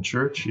Lutheran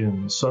Church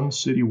in Sun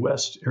City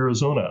West,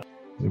 Arizona.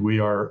 We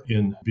are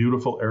in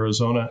beautiful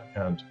Arizona,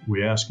 and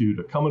we ask you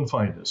to come and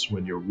find us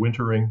when you're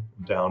wintering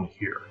down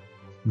here.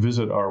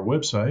 Visit our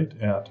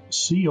website at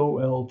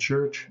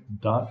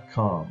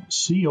colchurch.com,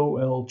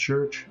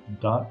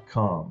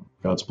 colchurch.com.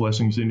 God's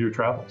blessings in your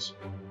travels.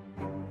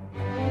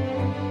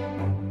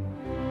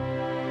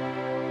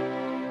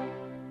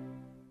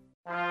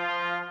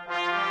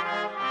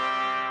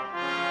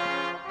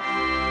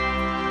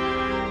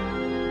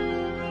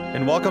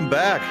 And welcome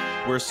back.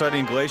 We're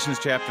studying Galatians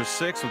chapter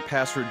 6 with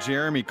Pastor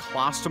Jeremy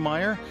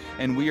Klostermeyer,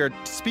 and we are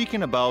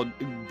speaking about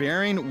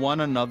bearing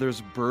one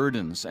another's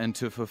burdens and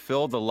to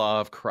fulfill the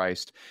law of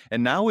Christ.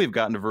 And now we've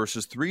gotten to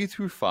verses 3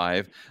 through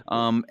 5,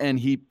 and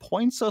he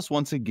points us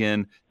once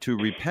again to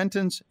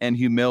repentance and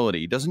humility.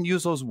 He doesn't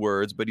use those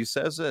words, but he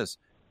says this: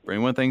 for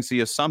anyone thinks he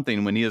is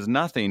something when he is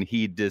nothing,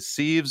 he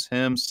deceives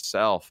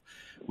himself.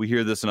 We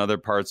hear this in other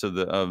parts of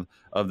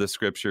the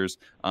scriptures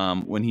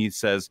when he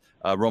says,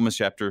 Romans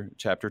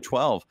chapter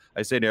 12,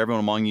 I say to everyone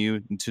among you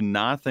to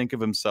not think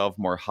of himself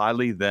more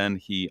highly than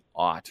he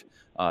ought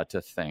to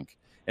think.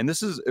 And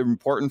this is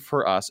important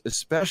for us,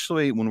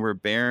 especially when we're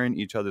bearing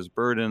each other's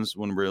burdens,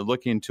 when we're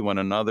looking to one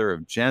another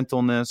of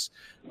gentleness.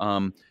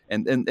 And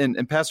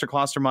Pastor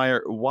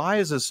Klostermeyer, why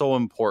is it so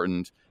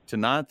important to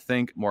not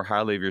think more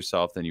highly of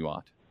yourself than you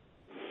ought?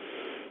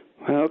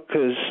 Well,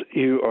 because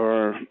you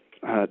are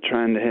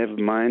trying to have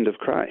the mind of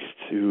Christ,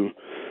 who,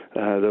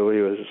 though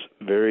he was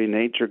very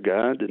nature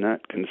God, did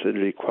not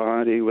consider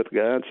equality with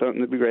God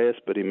something to be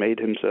grasped, but he made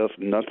himself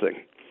nothing.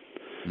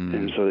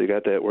 And so you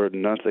got that word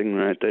nothing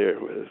right there.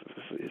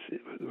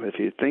 If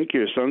you think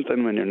you're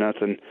something when you're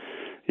nothing,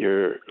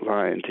 you're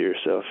lying to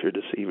yourself, you're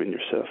deceiving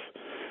yourself.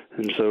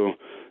 And so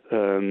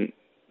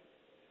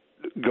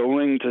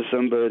going to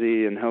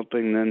somebody and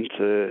helping them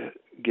to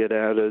get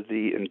out of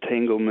the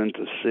entanglement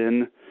of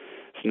sin,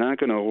 it's not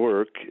going to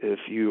work if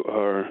you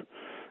are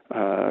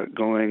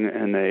going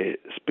in a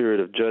spirit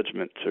of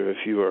judgment, or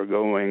if you are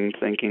going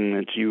thinking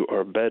that you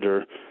are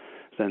better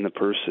than the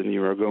person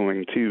you are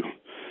going to.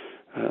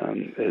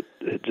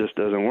 It just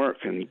doesn't work,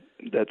 and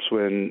that's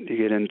when you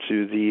get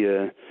into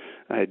the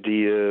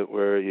idea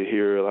where you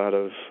hear a lot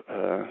of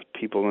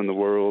people in the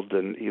world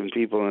and even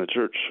people in the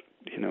church,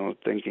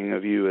 thinking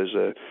of you as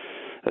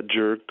a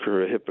jerk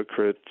or a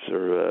hypocrite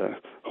or a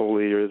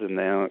holier than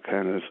thou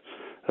kind of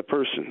a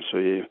person. So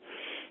you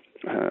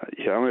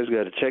always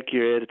got to check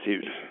your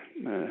attitude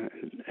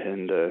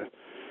and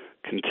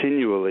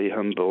continually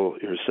humble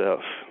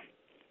yourself.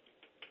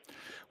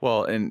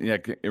 Well, and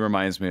it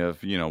reminds me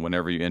of,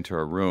 whenever you enter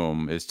a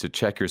room, is to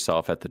check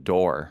yourself at the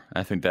door.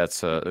 I think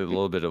that's a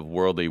little bit of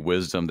worldly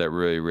wisdom that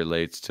really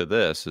relates to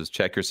this, is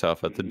check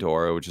yourself at the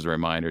door, which is a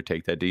reminder,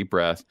 take that deep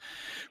breath,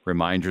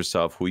 remind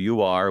yourself who you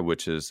are,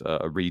 which is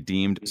a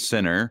redeemed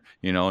sinner,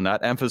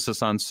 not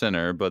emphasis on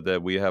sinner, but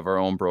that we have our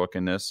own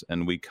brokenness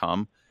and we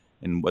come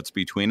in what's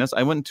between us.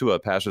 I went to a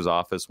pastor's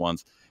office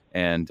once,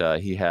 and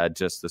he had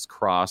just this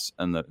cross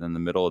in the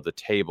middle of the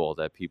table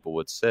that people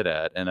would sit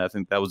at. And I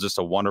think that was just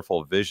a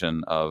wonderful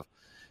vision of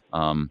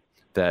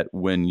that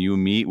when you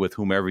meet with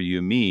whomever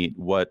you meet,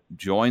 what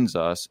joins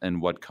us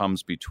and what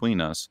comes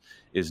between us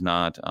is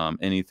not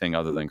anything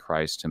other than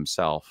Christ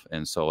himself.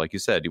 And so, like you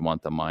said, you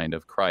want the mind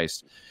of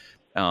Christ.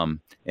 And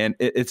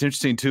it's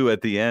interesting, too,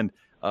 at the end,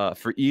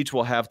 for each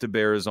will have to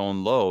bear his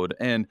own load.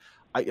 And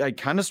I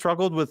kind of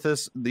struggled with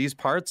these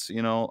parts,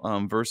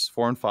 verse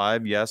 4 and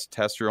 5. Yes,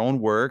 test your own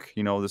work.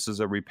 This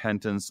is a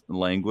repentance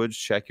language.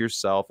 Check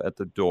yourself at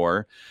the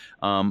door.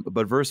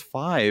 But verse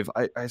 5,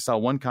 I saw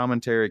one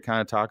commentary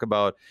kind of talk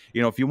about,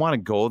 if you want to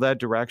go that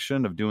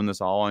direction of doing this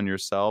all on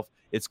yourself,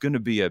 it's going to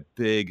be a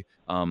big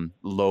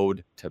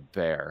load to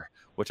bear,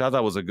 which I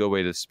thought was a good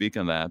way to speak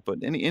on that. But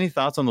any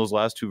thoughts on those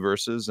last two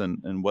verses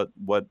and what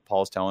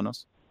Paul's telling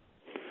us?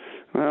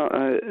 Well,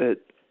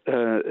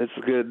 it's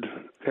a good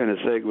kind of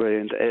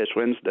segue into Ash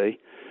Wednesday,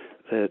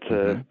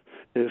 that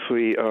if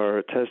we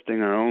are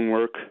testing our own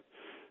work,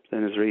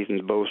 then his reason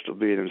to boast will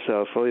be in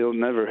himself. Well, you'll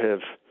never have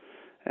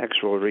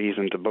actual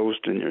reason to boast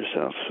in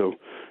yourself. So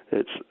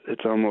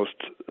it's almost,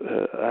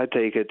 I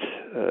take it,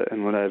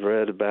 and what I've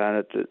read about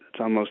it, it's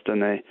almost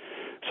in a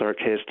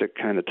sarcastic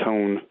kind of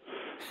tone,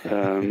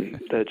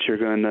 that you're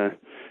going to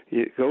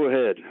go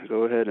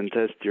ahead and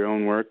test your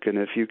own work, and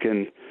if you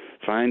can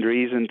find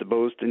reason to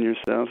boast in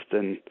yourself,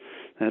 then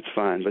that's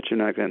fine, but you're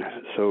not going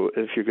to. So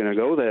if you're going to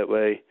go that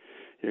way,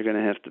 you're going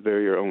to have to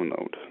bear your own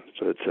load.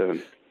 So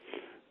it's,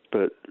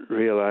 but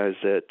realize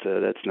that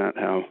that's not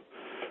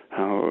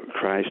how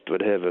Christ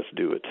would have us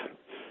do it.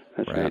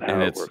 That's not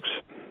how it works.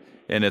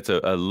 And it's a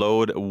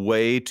load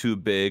way too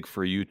big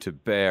for you to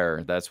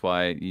bear. That's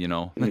why,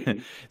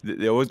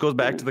 it always goes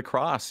back to the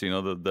cross.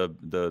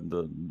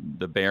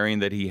 The bearing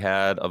that he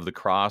had of the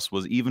cross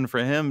was even for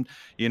him,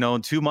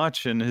 too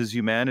much in his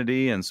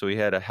humanity. And so he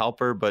had a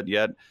helper, but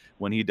yet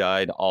when he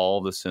died,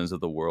 all the sins of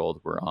the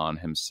world were on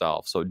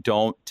himself. So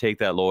don't take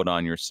that load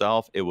on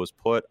yourself. It was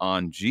put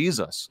on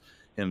Jesus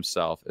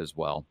himself as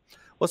well.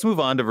 Let's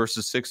move on to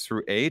verses 6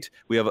 through 8.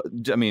 We have,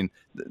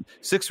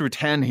 6 through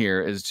 10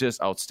 here is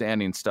just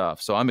outstanding stuff.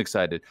 So I'm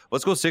excited.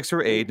 Let's go 6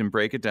 through 8 and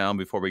break it down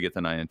before we get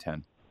to 9 and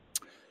 10.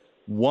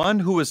 One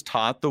who is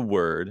taught the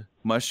word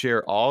must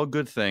share all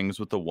good things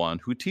with the one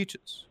who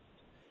teaches.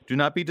 Do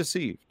not be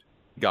deceived.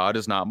 God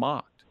is not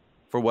mocked.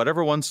 For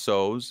whatever one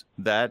sows,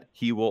 that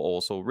he will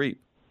also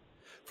reap.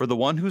 For the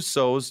one who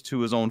sows to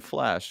his own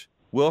flesh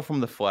will from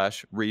the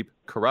flesh reap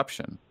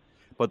corruption.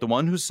 But the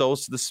one who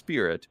sows to the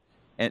Spirit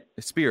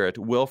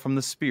will from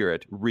the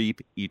Spirit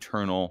reap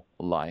eternal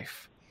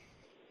life.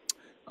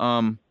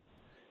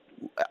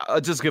 I'll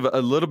just give a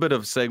little bit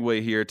of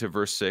segue here to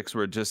verse 6,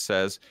 where it just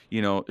says,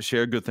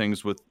 share good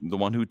things with the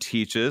one who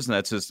teaches. And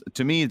that's just,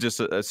 to me,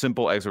 just a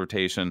simple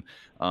exhortation.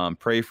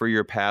 Pray for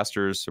your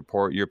pastors,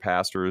 support your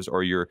pastors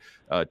or your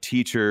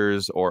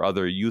teachers or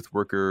other youth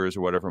workers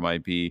or whatever it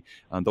might be.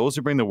 Those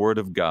who bring the word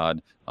of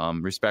God,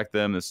 respect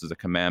them. This is a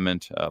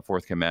commandment,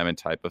 fourth commandment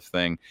type of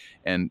thing.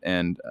 And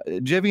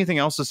do you have anything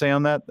else to say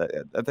on that?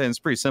 I think it's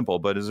pretty simple,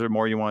 but is there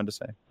more you wanted to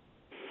say?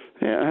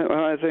 Yeah,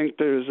 well, I think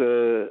there's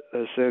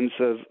a sense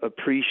of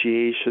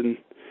appreciation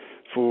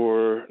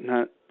for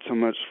not so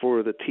much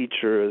for the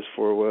teacher as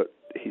for what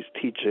he's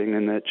teaching,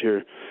 and that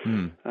you're,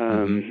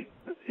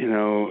 you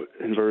know,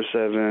 in verse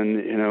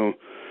 7, you know,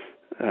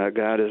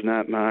 God is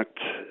not mocked.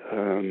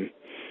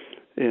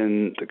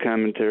 In the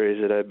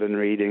commentaries that I've been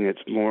reading,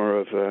 it's more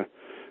of a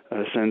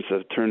sense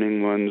of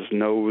turning one's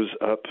nose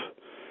up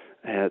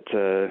at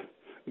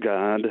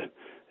God.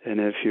 And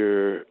if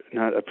you're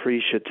not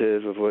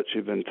appreciative of what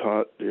you've been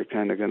taught, you're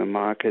kind of going to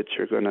mock it.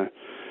 You're going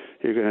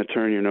to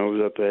turn your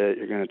nose up at it.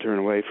 You're going to turn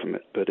away from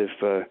it. But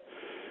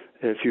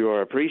if you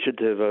are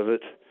appreciative of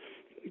it,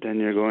 then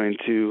you're going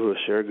to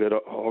share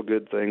all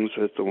good things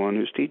with the one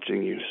who's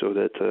teaching you, so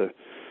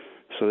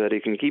that he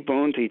can keep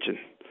on teaching,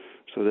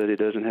 so that he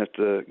doesn't have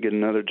to get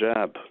another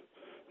job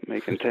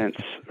making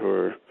tents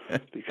or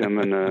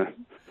becoming a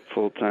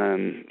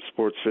full-time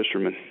sports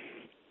fisherman.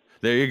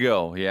 There you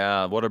go.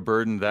 Yeah, what a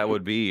burden that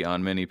would be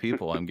on many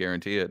people. I'm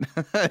guarantee it.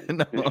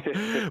 No,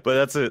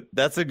 but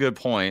that's a good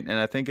point, and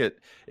I think it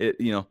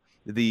you know,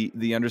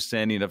 the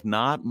understanding of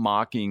not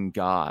mocking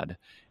God.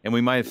 And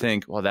we might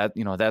think, well, that,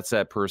 you know, that's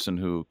that person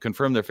who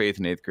confirmed their faith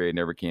in 8th grade,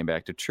 never came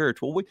back to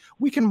church. Well,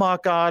 we can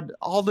mock God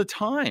all the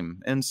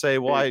time and say,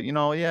 well,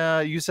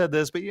 you said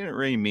this, but you didn't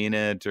really mean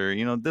it, or,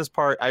 you know, this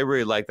part, I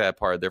really like that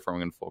part, therefore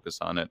I'm going to focus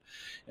on it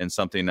and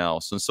something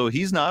else. And so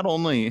he's not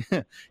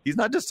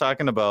just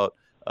talking about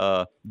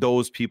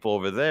those people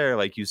over there,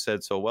 like you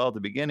said so well at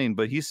the beginning,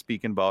 but he's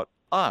speaking about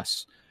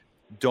us.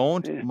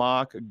 Don't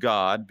mock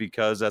God,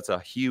 because that's a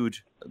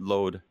huge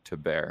load to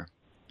bear.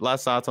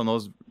 Last thoughts on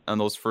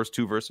those first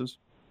two verses?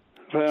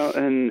 Well,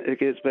 and it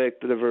gets back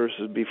to the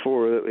verses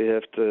before, that we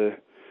have to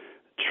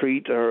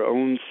treat our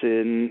own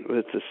sin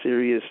with the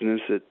seriousness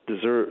it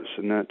deserves,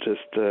 and not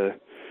just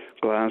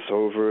gloss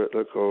over it,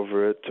 look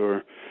over it,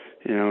 or,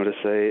 you know, to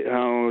say,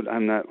 oh,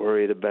 I'm not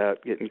worried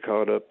about getting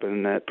caught up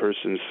in that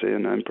person's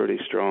sin. I'm pretty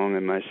strong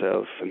in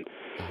myself, and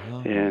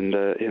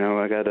you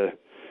know,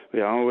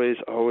 we always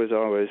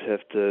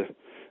have to,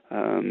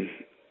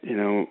 you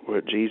know,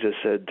 what Jesus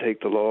said, take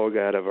the log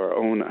out of our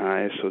own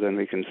eye, so then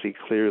we can see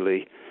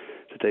clearly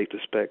to take the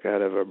speck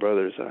out of our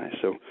brother's eye.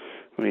 So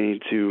we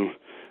need to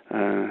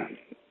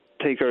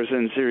take our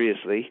sin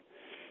seriously,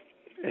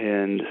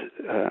 and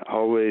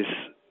always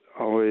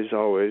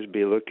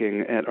be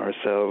looking at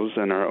ourselves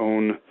and our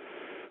own,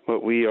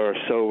 what we are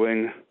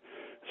sowing,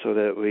 so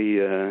that we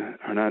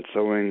are not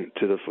sowing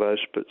to the flesh,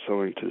 but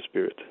sowing to the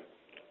Spirit.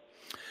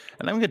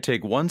 And I'm going to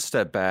take one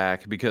step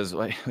back, because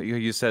like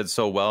you said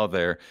so well,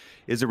 there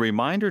is a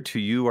reminder to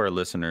you, our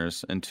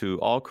listeners, and to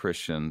all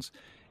Christians,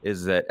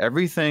 is that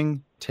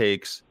everything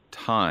takes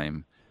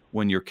time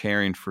when you're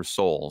caring for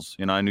souls.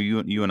 You know, I know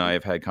you and I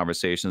have had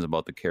conversations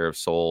about the care of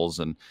souls,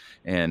 and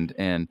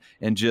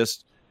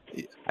just,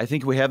 I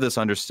think we have this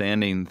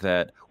understanding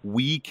that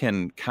we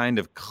can kind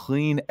of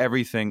clean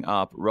everything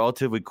up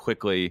relatively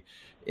quickly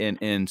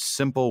in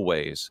simple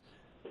ways.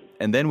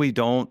 And then we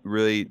don't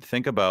really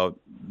think about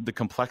the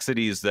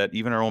complexities that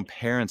even our own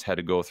parents had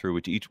to go through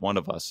with each one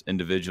of us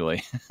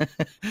individually,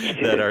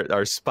 that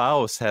our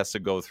spouse has to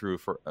go through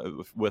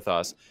with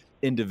us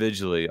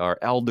individually, our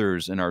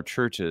elders in our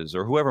churches,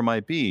 or whoever it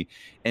might be.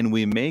 And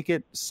we make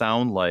it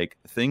sound like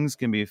things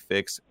can be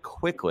fixed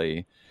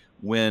quickly,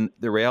 when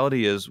the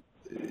reality is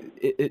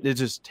it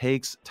just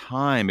takes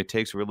time. It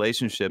takes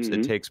relationships.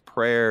 It takes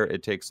prayer.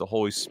 It takes the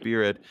Holy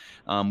Spirit,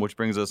 which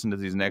brings us into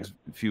these next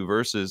few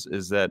verses,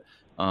 is that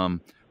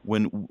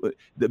when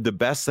the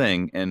best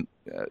thing, and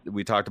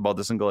we talked about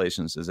this in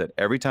Galatians, is that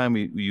every time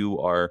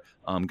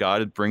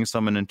God brings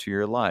someone into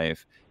your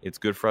life, it's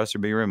good for us to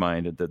be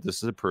reminded that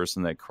this is a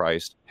person that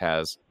Christ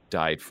has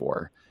died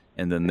for.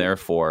 And then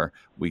therefore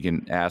we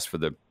can ask for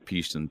the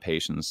peace and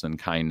patience and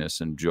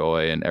kindness and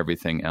joy and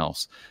everything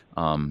else.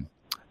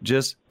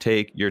 Just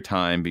take your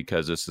time,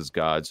 because this is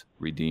God's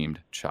redeemed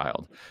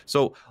child.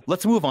 So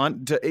let's move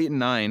on to 8 and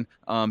 9,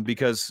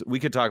 because we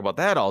could talk about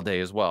that all day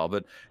as well.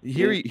 But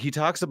here he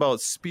talks about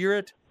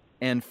spirit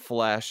and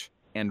flesh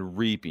and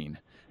reaping.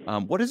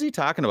 What is he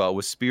talking about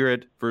with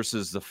spirit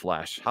versus the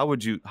flesh? How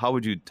would you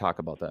talk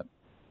about that?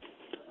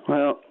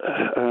 Well,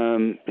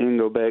 you can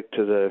go back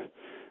to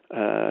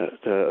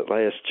the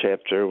last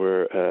chapter,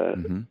 where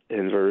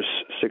in verse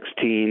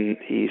 16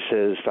 he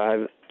says,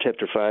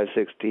 chapter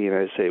 5:16,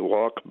 I say,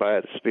 walk by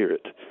the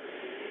Spirit,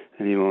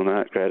 and you will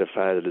not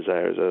gratify the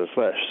desires of the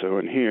flesh. So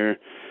in here,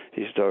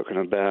 he's talking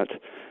about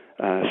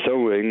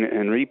sowing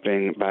and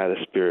reaping by the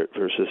Spirit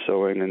versus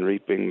sowing and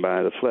reaping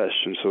by the flesh.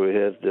 And so we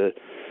have the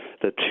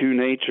two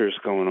natures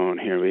going on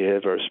here. We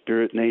have our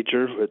spirit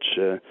nature, which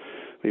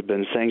we've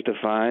been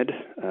sanctified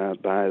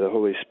by the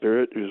Holy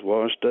Spirit, who's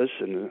washed us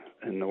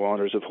in the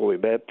waters of holy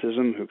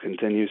baptism, who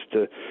continues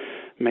to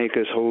make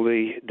us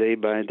holy day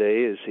by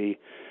day as he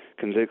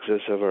convicts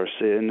us of our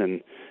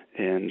sin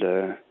and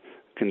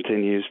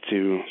continues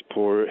to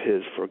pour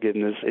his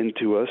forgiveness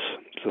into us.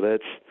 So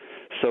that's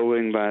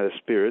sowing by the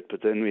Spirit.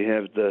 But then we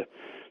have the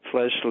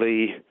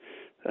fleshly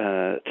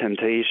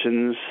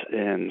temptations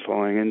and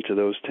falling into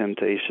those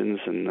temptations,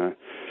 and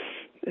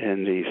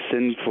the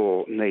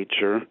sinful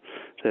nature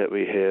that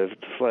we have,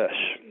 the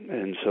flesh.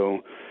 And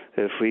so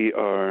if we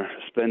are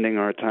spending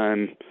our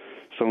time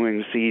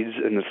sowing seeds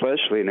in the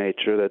fleshly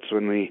nature, that's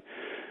when we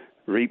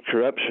reap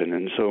corruption.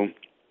 And so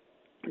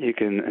you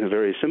can, in a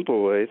very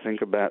simple way,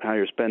 think about how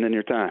you're spending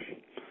your time.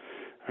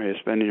 Are you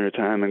spending your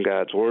time in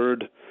God's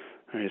Word?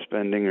 Are you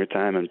spending your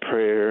time in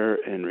prayer,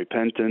 in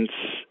repentance,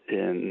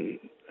 and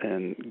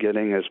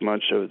getting as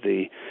much of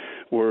the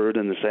Word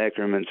and the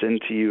sacraments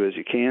into you as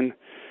you can?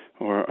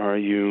 Or are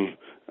you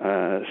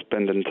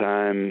spending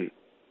time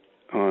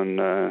on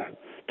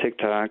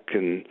TikTok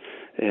and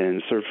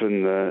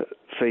surfing the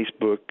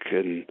Facebook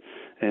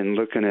and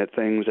looking at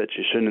things that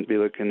you shouldn't be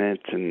looking at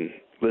and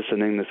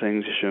listening to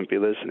things you shouldn't be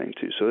listening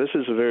to? So this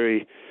is a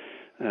very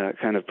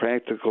kind of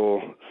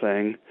practical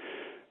thing.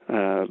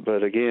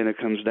 But again, it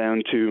comes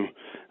down to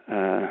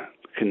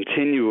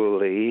continual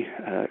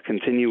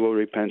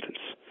repentance,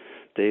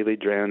 daily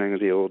drowning of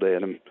the old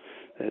Adam,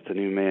 that the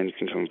new man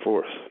can come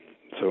forth.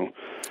 So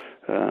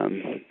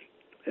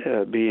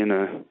being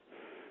a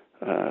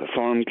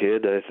farm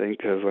kid,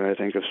 when I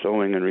think of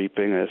sowing and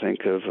reaping, I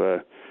think of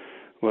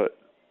what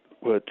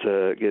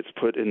gets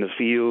put in the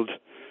field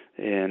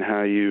and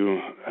how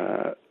you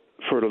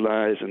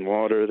fertilize and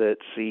water that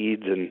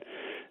seed, and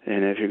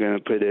if you're going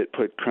to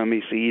put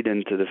crummy seed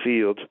into the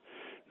field,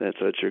 that's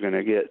what you're going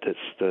to get. That's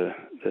the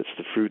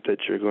fruit that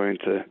you're going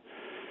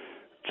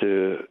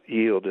to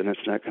yield, and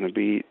it's not going to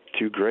be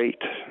too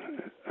great.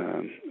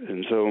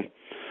 And so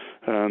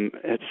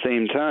at the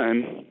same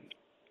time,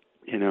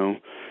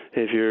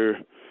 if you're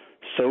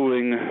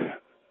sowing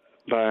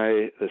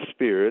by the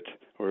Spirit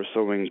or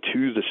sowing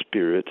to the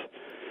Spirit,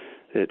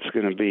 it's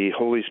going to be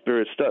Holy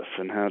Spirit stuff.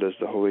 And how does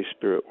the Holy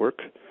Spirit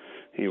work?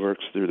 He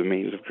works through the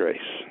means of grace.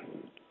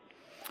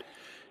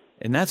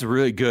 And that's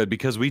really good,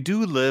 because we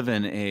do live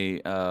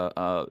in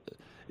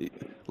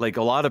like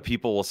a lot of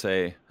people will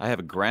say, I have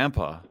a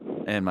grandpa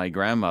and my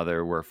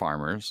grandmother were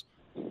farmers,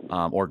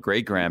 or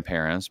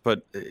great-grandparents,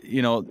 but,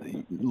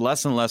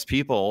 less and less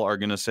people are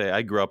going to say,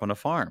 I grew up on a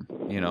farm,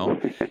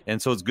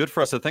 And so it's good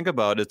for us to think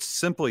about, it's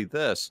simply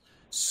this: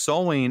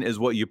 sowing is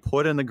what you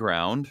put in the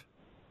ground.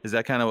 Is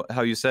that kind of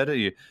how you said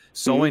it?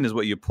 Sowing is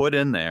what you put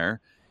in there.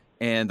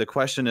 And the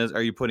question is,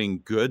 are you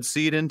putting good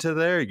seed into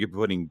there? Are you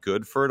putting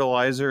good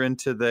fertilizer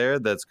into there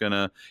that's going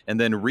to, and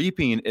then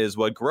reaping is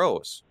what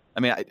grows. I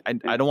mean,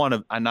 I don't want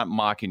to, I'm not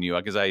mocking you,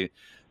 because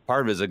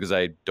part of it is because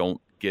I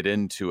don't get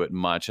into it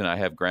much, and I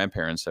have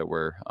grandparents that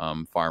were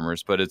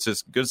farmers, but it's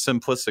just good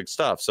simplistic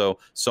stuff. So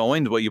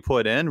sowing is what you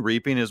put in,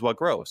 reaping is what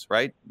grows,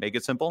 right? Make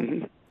it simple.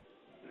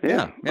 Mm-hmm.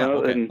 Yeah. Well,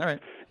 okay. And all right.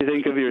 You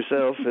think of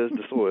yourself as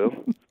the soil,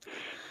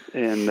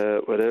 and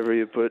whatever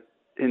you put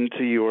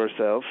into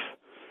yourself,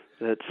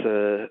 that's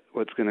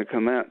what's going to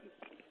come out,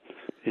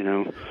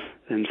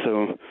 And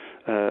so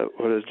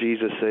what does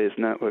Jesus say? It's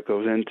not what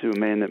goes into a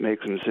man that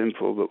makes him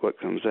sinful, but what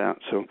comes out.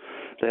 So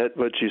that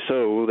what you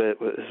sow, that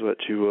is what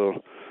you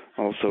will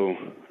also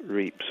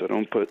reap. So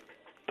don't put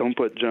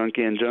junk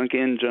in, junk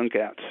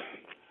out.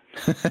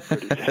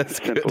 Pretty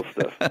simple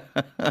stuff.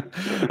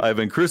 I've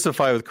been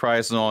crucified with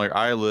Christ, and no longer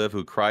I live,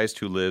 who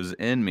lives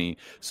in me.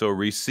 So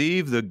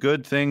receive the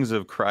good things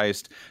of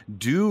Christ,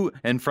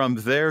 and from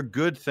there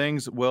good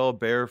things will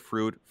bear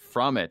fruit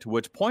from it,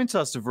 which points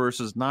us to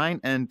verses 9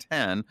 and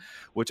 10,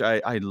 which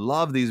I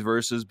love these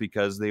verses,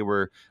 because they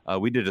were,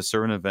 we did a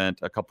sermon event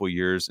a couple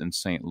years in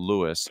St.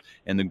 Louis,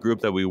 and the group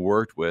that we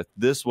worked with,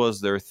 this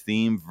was their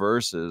theme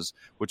verses,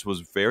 which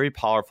was very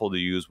powerful to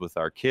use with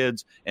our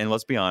kids, and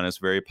let's be honest,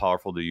 very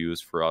powerful to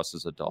use for us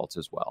as adults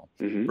as well.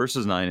 Mm-hmm.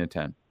 Verses 9 and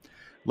 10.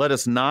 Let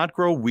us not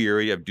grow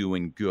weary of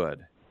doing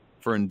good,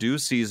 for in due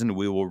season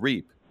we will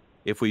reap,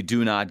 if we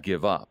do not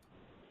give up.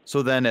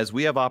 So then, as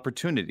we have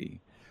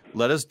opportunity,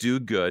 let us do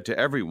good to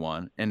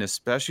everyone, and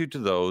especially to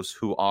those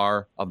who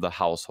are of the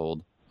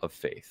household of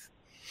faith.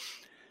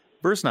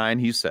 Verse 9,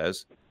 he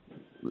says,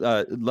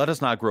 let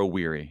us not grow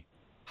weary.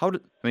 Of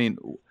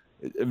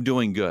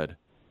doing good.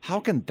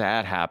 How can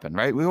that happen,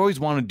 right? We always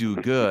want to do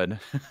good.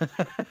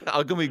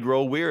 How can we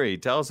grow weary?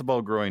 Tell us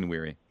about growing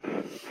weary.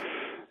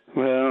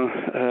 Well,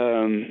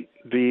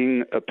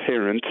 being a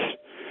parent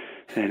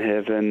and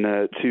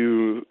having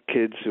two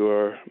kids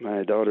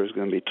my daughter's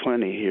going to be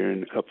 20 here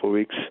in a couple of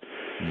weeks.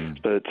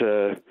 But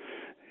a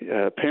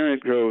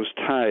parent grows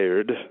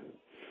tired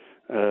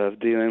of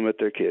dealing with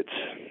their kids.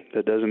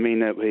 That doesn't mean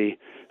that we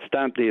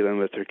stop dealing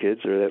with their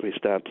kids or that we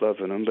stop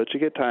loving them, but you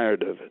get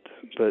tired of it.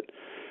 But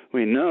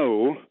we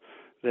know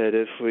that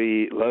if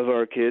we love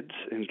our kids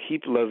and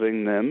keep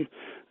loving them,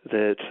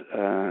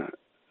 that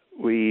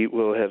we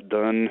will have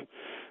done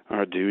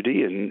our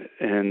duty,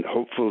 and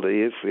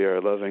hopefully, if we are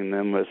loving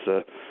them with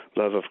the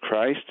love of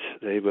Christ,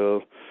 they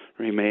will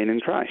remain in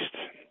Christ.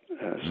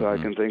 So I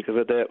can think of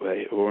it that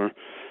way. Or,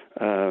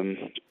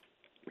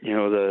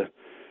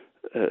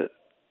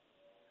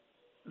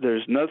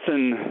 there's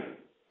nothing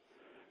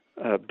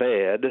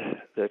bad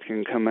that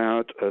can come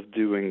out of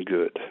doing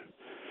good.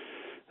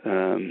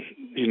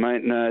 You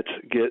might not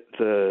get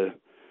the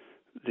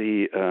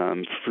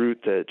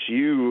fruit that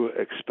you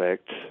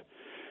expect,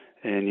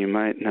 and you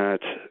might not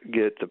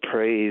get the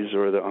praise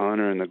or the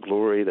honor and the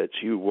glory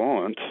that you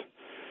want,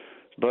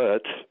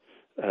 but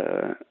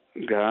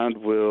God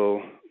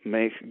will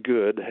make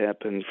good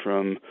happen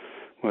from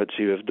what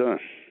you have done.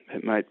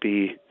 It might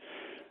be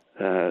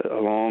a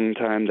long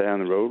time down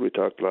the road. We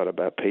talked a lot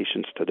about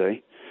patience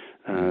today.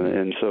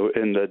 And so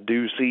in the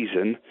due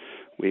season,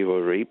 we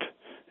will reap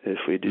if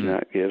we do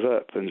not give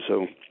up. And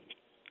so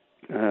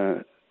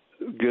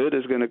good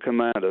is going to come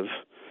out of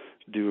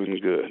doing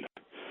good.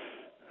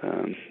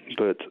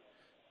 But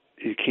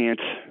you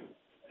can't,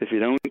 if you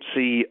don't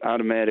see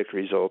automatic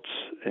results,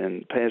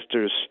 and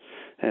pastors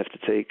have to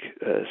take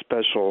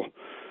special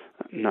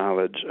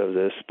knowledge of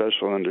this,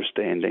 special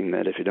understanding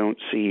that if you don't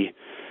see,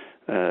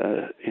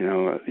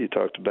 you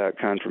talked about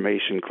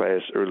confirmation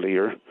class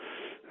earlier,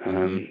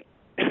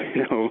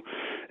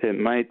 it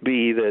might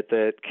be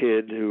that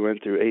kid who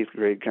went through 8th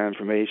grade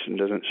confirmation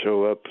doesn't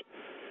show up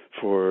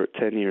for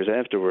 10 years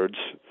afterwards,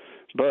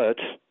 but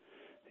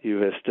you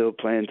have still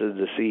planted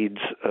the seeds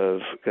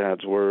of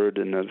God's Word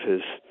and of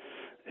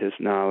His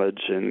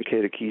knowledge and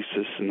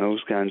catechesis and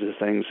those kinds of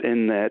things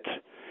in that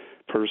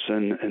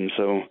person. And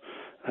so,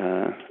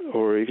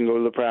 or you can go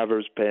to the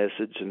Proverbs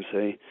passage and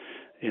say,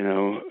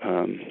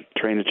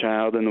 train a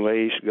child in the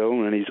way he should go,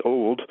 and when he's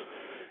old,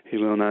 he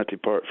will not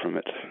depart from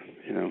it.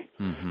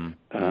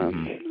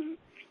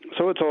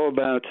 So it's all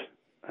about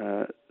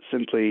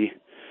simply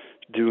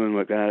doing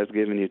what God has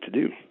given you to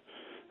do.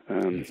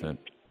 That's it.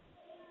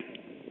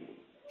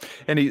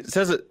 And he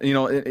says it,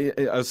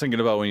 I was thinking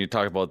about when you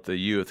talk about the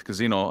youth,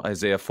 because,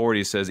 Isaiah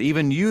 40 says,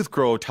 even youth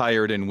grow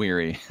tired and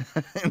weary.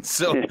 And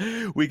so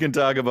we can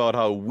talk about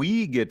how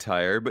we get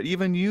tired, but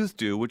even youth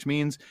do, which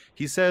means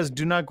he says,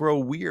 do not grow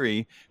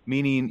weary,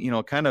 meaning,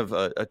 kind of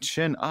a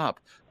chin up,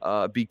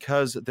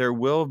 because there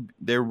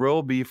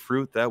will be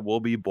fruit that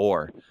will be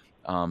bore.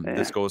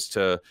 This goes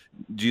to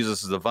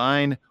Jesus is the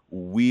vine,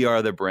 we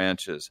are the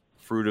branches.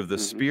 Fruit of the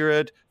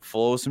Spirit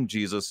flows from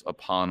Jesus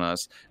upon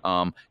us.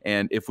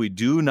 And if we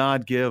do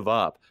not give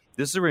up,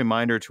 this is a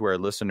reminder to our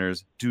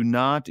listeners, do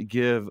not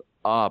give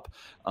up.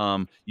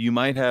 You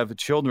might have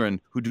children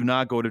who do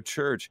not go to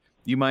church.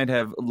 You might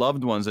have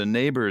loved ones and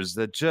neighbors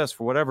that just,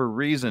 for whatever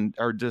reason,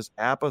 are just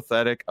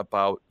apathetic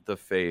about the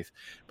faith.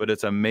 But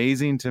it's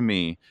amazing to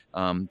me,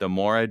 the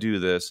more I do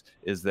this,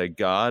 is that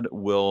God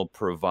will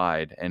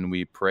provide. And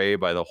we pray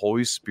by the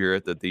Holy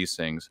Spirit that these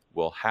things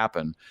will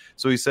happen.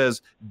 So he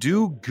says,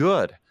 do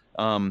good.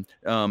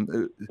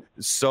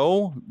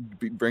 So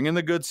bring in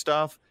the good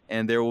stuff,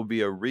 and there will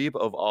be a reap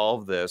of all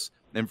of this.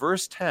 In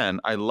verse 10,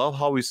 I love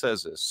how he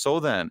says this. So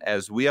then,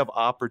 as we have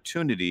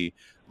opportunity,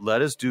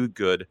 let us do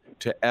good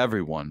to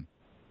everyone.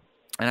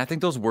 And I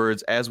think those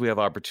words, as we have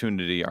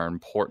opportunity, are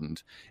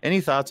important.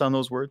 Any thoughts on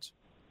those words?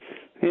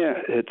 Yeah,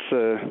 it's,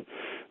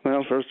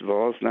 first of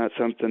all, it's not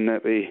something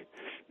that we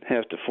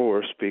have to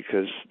force,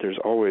 because there's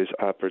always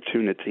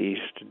opportunities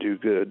to do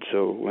good.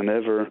 So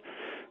whenever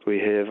we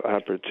have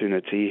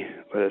opportunity,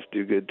 let us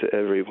do good to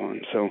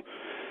everyone. So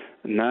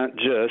not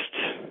just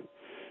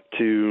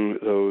to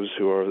those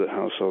who are of the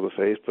household of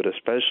faith, but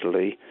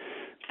especially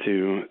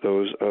to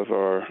those of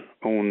our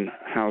own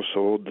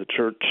household, the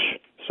church,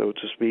 so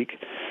to speak.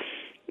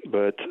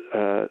 But,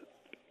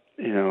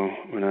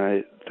 when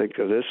I think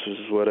of this is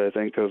what I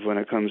think of when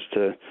it comes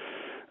to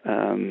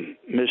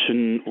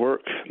mission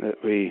work, that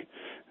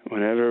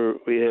whenever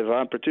we have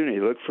opportunity,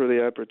 look for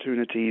the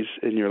opportunities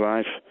in your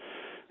life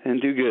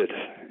and do good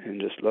and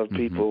just love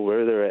people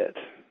where they're at.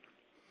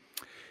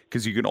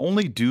 Because you can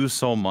only do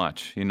so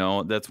much.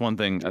 That's one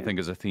thing I think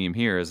is a theme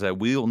here, is that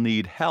we'll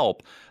need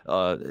help.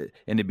 And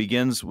it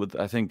begins with,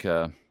 I think,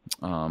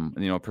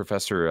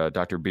 Professor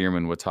Dr.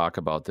 Bierman would talk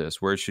about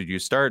this. Where should you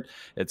start?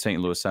 At St.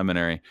 Louis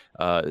Seminary.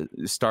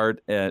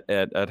 Start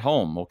at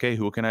home. Okay,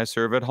 who can I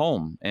serve at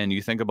home? And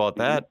you think about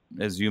that,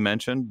 as you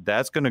mentioned,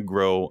 that's going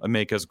to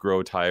make us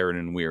grow tired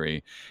and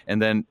weary. And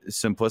then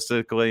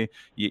simplistically,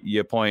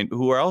 you point,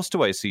 who else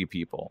do I see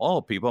people? Oh,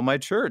 people in my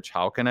church.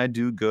 How can I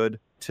do good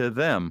to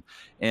them?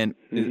 And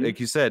like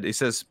you said, he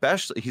says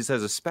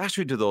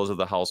especially to those of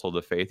the household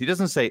of faith. He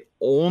doesn't say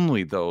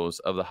only those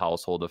of the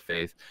household of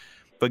faith.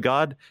 But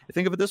God,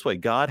 think of it this way,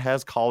 God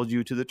has called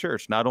you to the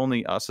church, not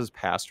only us as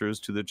pastors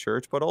to the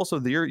church, but also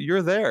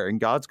you're there, and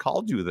God's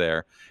called you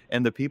there.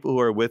 And the people who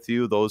are with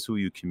you, those who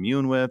you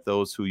commune with,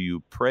 those who you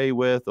pray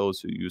with,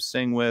 those who you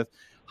sing with,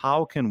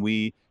 how can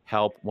we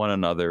help one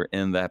another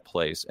in that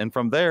place? And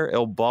from there,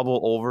 it'll bubble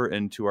over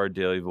into our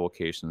daily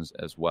vocations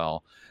as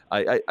well.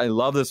 I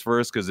love this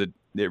verse because it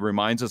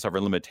reminds us of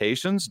our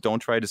limitations. Don't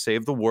try to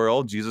save the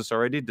world. Jesus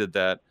already did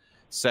that.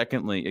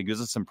 Secondly, it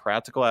gives us some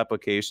practical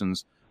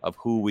applications of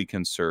who we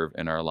can serve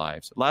in our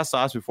lives. Last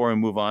thoughts before we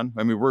move on.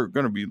 I mean, we're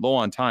going to be low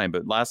on time,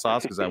 but last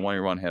thoughts, because I want you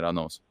to run ahead on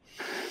those.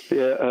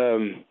 Yeah,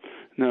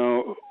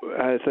 no,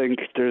 I think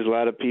there's a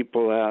lot of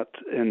people out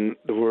in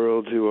the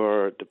world who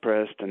are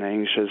depressed and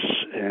anxious,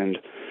 and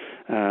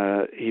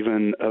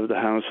even of the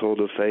household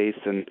of faith.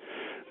 And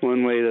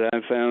one way that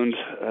I've found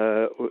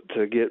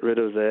to get rid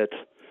of that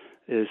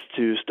is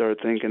to start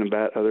thinking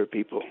about other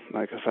people.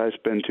 Like if I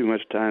spend too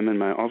much time in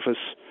my office,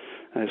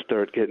 I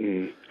start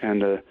getting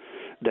kind of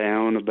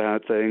down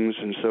about things.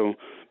 And so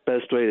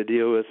best way to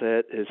deal with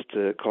that is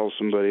to call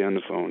somebody on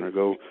the phone or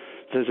go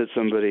visit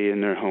somebody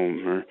in their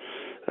home or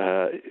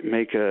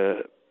make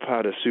a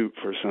pot of soup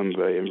for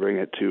somebody and bring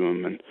it to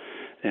them,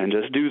 and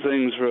just do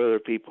things for other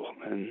people.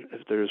 And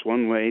if there's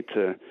one way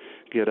to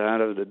get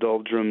out of the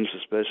doldrums,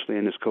 especially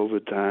in this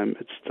COVID time,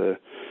 it's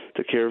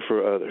to care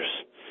for others,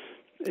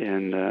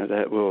 and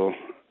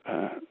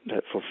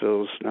that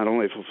fulfills, not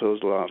only fulfills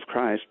the law of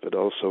Christ, but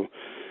also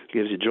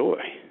gives you joy.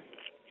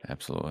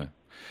 Absolutely.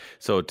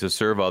 So to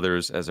serve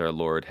others as our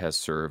Lord has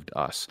served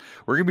us.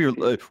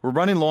 We're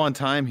running low on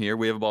time here.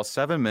 We have about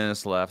 7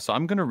 minutes left. So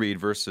I'm going to read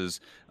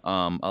verses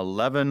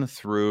 11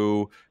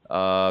 through,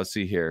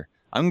 see here.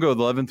 I'm going to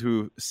go 11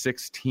 through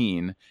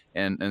 16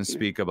 and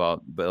speak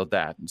about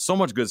that. So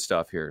much good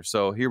stuff here.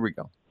 So here we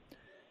go.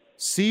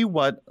 See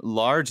what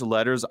large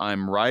letters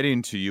I'm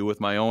writing to you with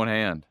my own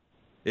hand.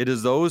 It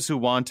is those who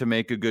want to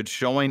make a good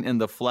showing in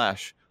the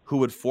flesh who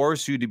would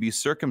force you to be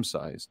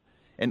circumcised,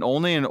 and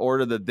only in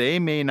order that they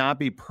may not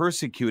be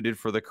persecuted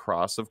for the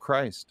cross of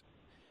Christ.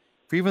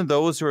 For even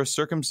those who are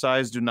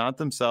circumcised do not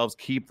themselves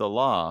keep the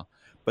law,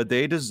 but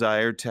they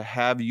desire to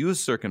have you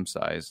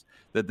circumcised,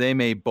 that they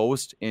may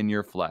boast in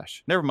your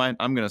flesh. Never mind,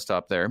 I'm going to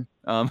stop there.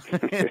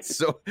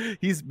 So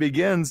he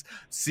begins,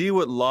 see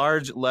what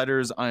large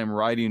letters I am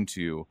writing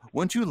to you.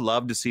 Wouldn't you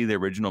love to see the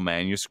original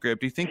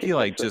manuscript? Do you think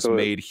he just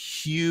made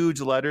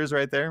huge letters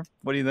right there?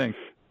 What do you think?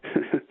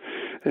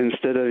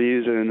 Instead of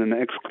using an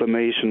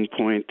exclamation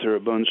point or a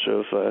bunch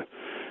of,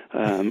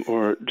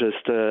 or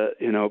just,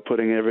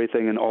 putting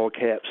everything in all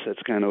caps,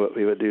 that's kind of what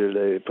we would do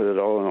today. Put it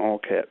all in all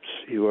caps.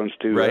 He wants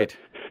to, right.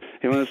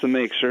 He wants to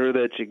make sure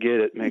that you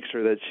get it, make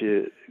sure that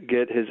you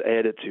get his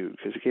attitude,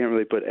 because you can't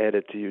really put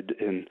attitude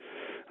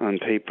on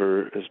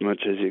paper as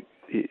much as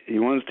he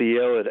wants to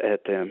yell it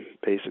at them,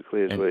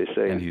 basically, is what he's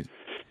saying.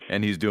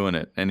 And he's doing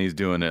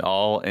it,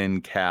 all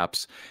in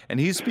caps. And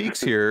he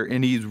speaks here,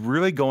 and he's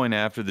really going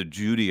after the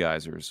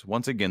Judaizers.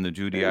 Once again, the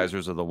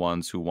Judaizers are the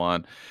ones who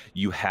want,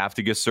 you have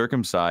to get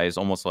circumcised,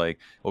 almost like,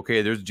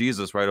 okay, there's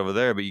Jesus right over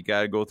there, but you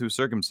got to go through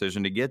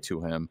circumcision to get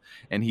to him.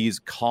 And he's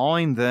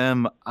calling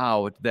them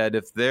out that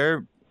if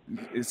they're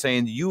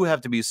saying you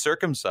have to be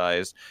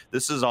circumcised,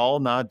 this is all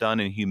not done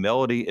in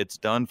humility. It's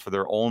done for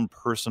their own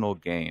personal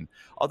gain.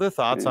 Other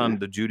thoughts on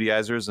the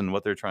Judaizers and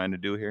what they're trying to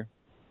do here?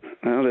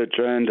 Well, they're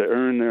trying to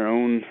earn their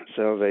own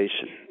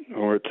salvation,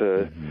 or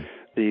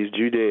these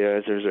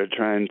Judaizers are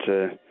trying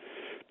to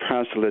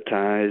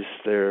proselytize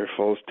their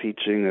false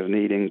teaching of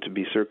needing to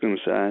be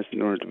circumcised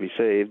in order to be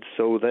saved,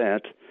 so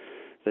that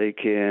they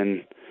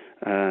can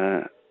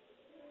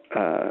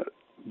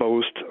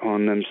boast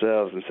on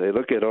themselves and say,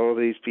 look at all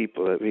these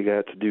people that we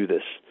got to do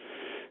this.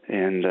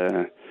 And,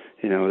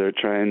 they're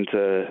trying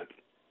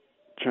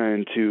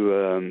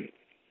to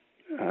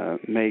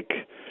make,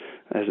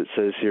 as it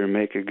says here,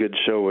 make a good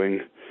showing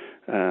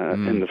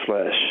in the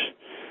flesh.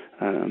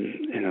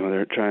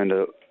 They're trying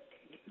to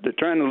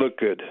look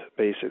good,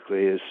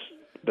 basically, is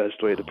the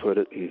best way to put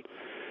it.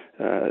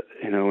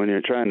 And when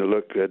you're trying to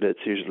look good,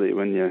 it's usually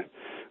when you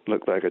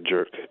look like a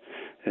jerk,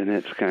 and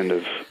it's kind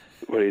of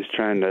what he's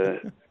trying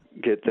to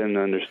get them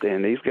to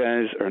understand. These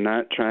guys are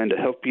not trying to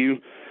help you;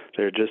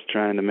 they're just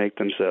trying to make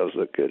themselves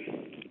look good.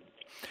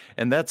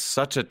 And that's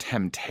such a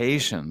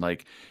temptation.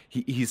 Like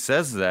he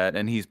says that,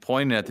 and he's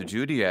pointing at the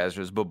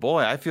Judaizers, but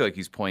boy, I feel like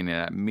he's pointing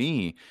at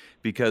me,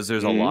 because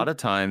there's a lot of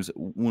times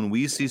when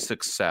we see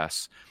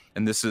success,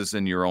 and this is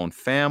in your own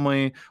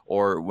family,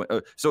 or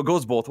so it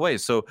goes both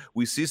ways. So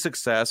we see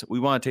success, we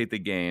want to take the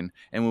gain,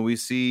 and when we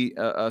see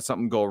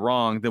something go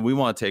wrong, then we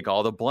want to take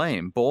all the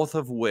blame, both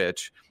of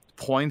which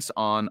points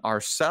on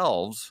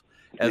ourselves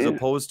as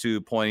opposed to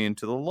pointing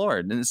to the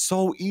Lord. And it's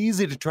so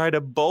easy to try to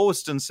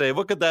boast and say,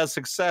 look at that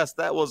success.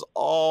 That was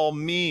all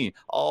me,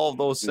 all of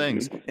those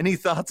things. Any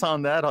thoughts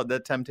on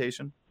that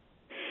temptation?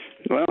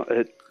 Well,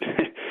 it's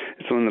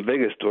one of the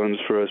biggest ones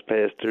for us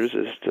pastors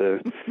is to,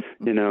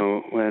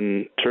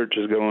 when church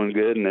is going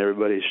good and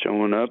everybody's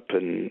showing up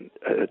and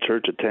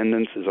church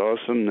attendance is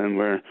awesome, then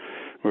we're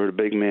the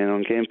big man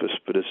on campus.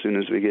 But as soon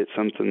as we get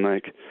something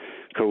like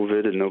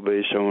COVID and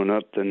nobody's showing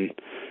up, then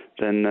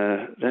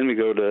we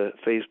go to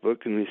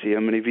Facebook and we see how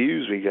many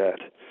views we got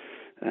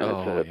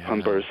to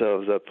pump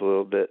ourselves up a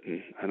little bit.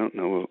 And I don't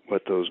know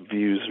what those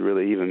views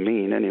really even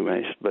mean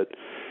anyways, but,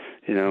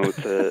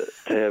 to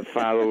have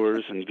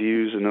followers and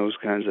views and those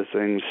kinds of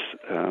things,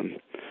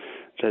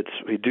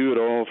 we do it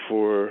all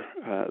for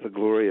the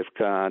glory of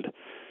God.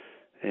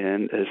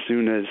 And as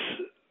soon as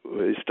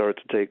we start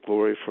to take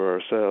glory for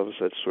ourselves,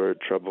 that's where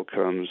trouble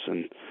comes,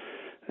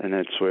 and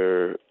that's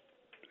where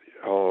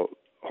all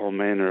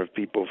manner of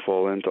people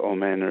fall into all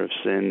manner of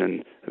sin,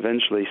 and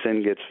eventually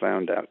sin gets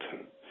found out.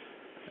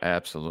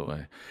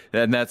 Absolutely.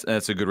 And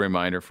that's a good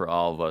reminder for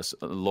all of us.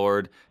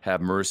 Lord, have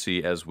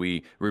mercy as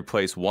we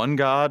replace one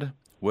God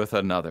with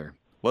another.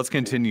 Let's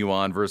continue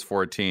on, verse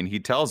 14. He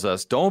tells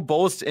us, don't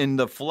boast in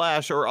the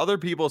flesh or other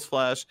people's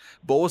flesh,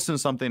 boast in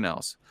something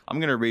else. I'm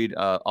going to read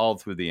all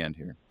through the end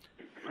here.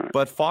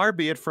 But far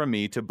be it from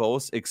me to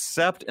boast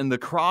except in the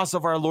cross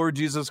of our Lord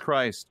Jesus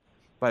Christ,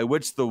 by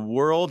which the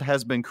world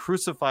has been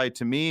crucified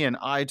to me and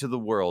I to the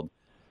world.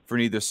 For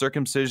neither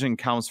circumcision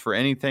counts for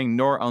anything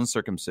nor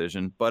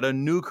uncircumcision, but a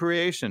new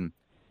creation.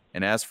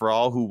 And as for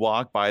all who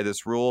walk by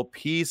this rule,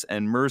 peace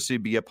and mercy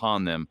be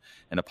upon them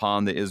and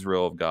upon the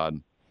Israel of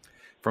God.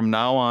 From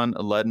now on,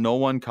 let no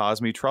one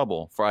cause me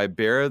trouble, for I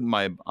bear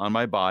on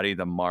my body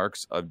the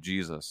marks of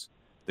Jesus.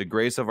 The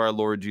grace of our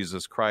Lord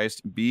Jesus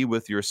Christ be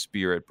with your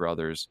spirit,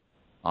 brothers.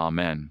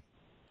 Amen.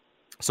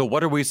 So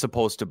what are we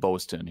supposed to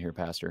boast in here,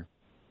 Pastor?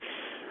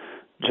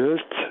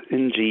 Just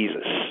in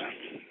Jesus.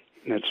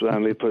 That's why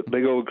we put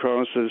big old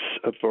crosses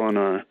up on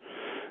our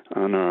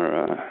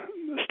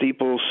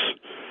steeples.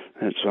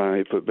 That's why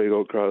we put big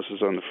old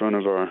crosses on the front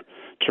of our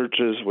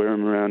churches, wear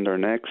them around our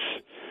necks,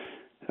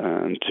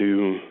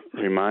 to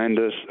remind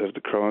us of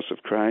the cross of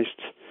Christ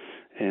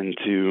and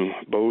to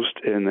boast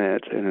in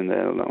that and in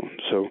that alone.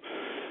 So,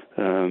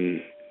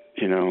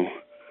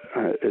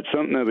 it's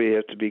something that we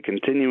have to be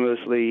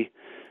continuously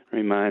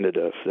reminded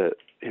of. That,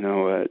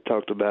 I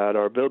talked about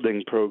our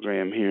building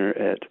program here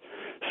at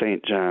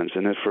St. John's,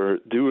 and if we're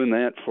doing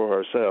that for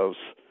ourselves,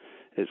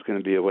 it's going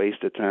to be a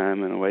waste of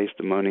time and a waste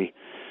of money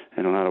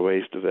and a lot of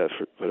waste of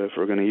effort. But if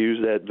we're going to use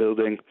that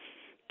building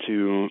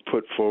to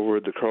put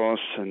forward the cross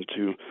and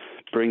to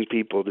bring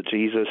people to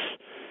Jesus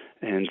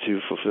and to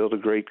fulfill the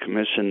Great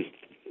Commission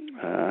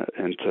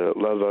and to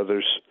love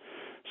others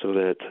so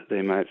that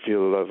they might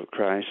feel the love of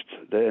Christ,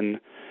 then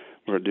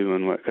we're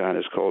doing what God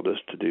has called us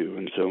to do.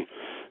 And so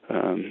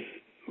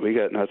we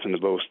got nothing to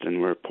boast in.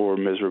 We're poor,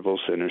 miserable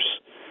sinners,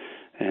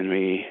 and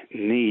we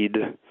need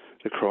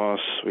the cross.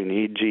 We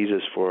need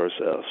Jesus for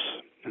ourselves.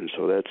 And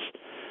so that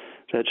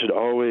should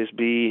always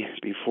be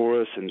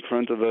before us, in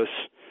front of us,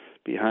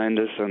 behind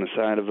us, on the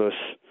side of us,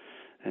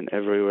 and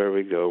everywhere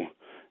we go.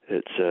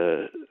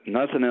 It's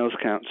nothing else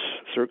counts.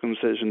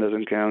 Circumcision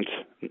doesn't count.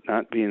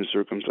 Not being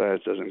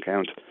circumcised doesn't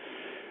count.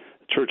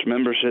 Church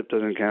membership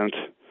doesn't count.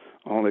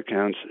 All that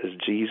counts is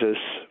Jesus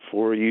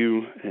for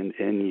you and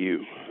in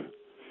you.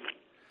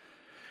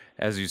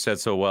 As you said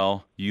so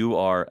well, you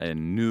are a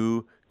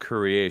new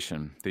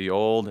creation. The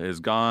old is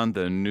gone,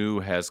 the new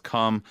has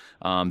come.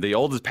 The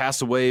old has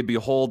passed away,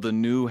 behold, the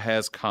new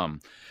has come.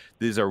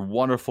 These are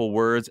wonderful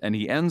words, and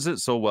he ends it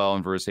so well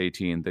in verse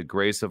 18. The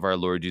grace of our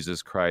Lord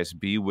Jesus Christ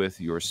be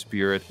with your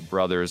spirit,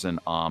 brothers, and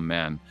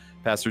amen.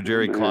 Pastor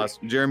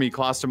Jeremy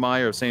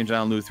Klostermeyer of St.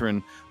 John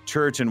Lutheran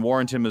Church in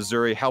Warrenton,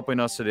 Missouri, helping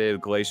us today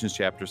with Galatians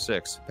chapter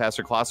 6.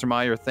 Pastor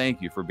Klostermeyer,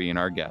 thank you for being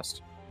our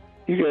guest.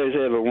 You guys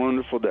have a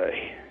wonderful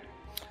day.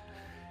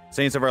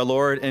 Saints of our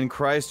Lord, in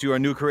Christ you are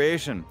new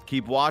creation.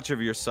 Keep watch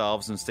of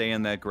yourselves and stay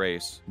in that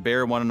grace.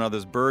 Bear one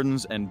another's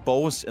burdens and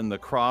boast in the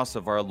cross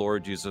of our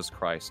Lord Jesus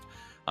Christ.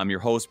 I'm your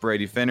host,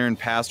 Brady Finnern,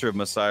 pastor of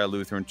Messiah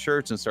Lutheran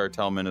Church in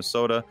Sartell,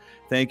 Minnesota.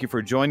 Thank you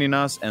for joining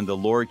us, and the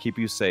Lord keep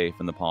you safe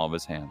in the palm of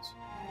his hands.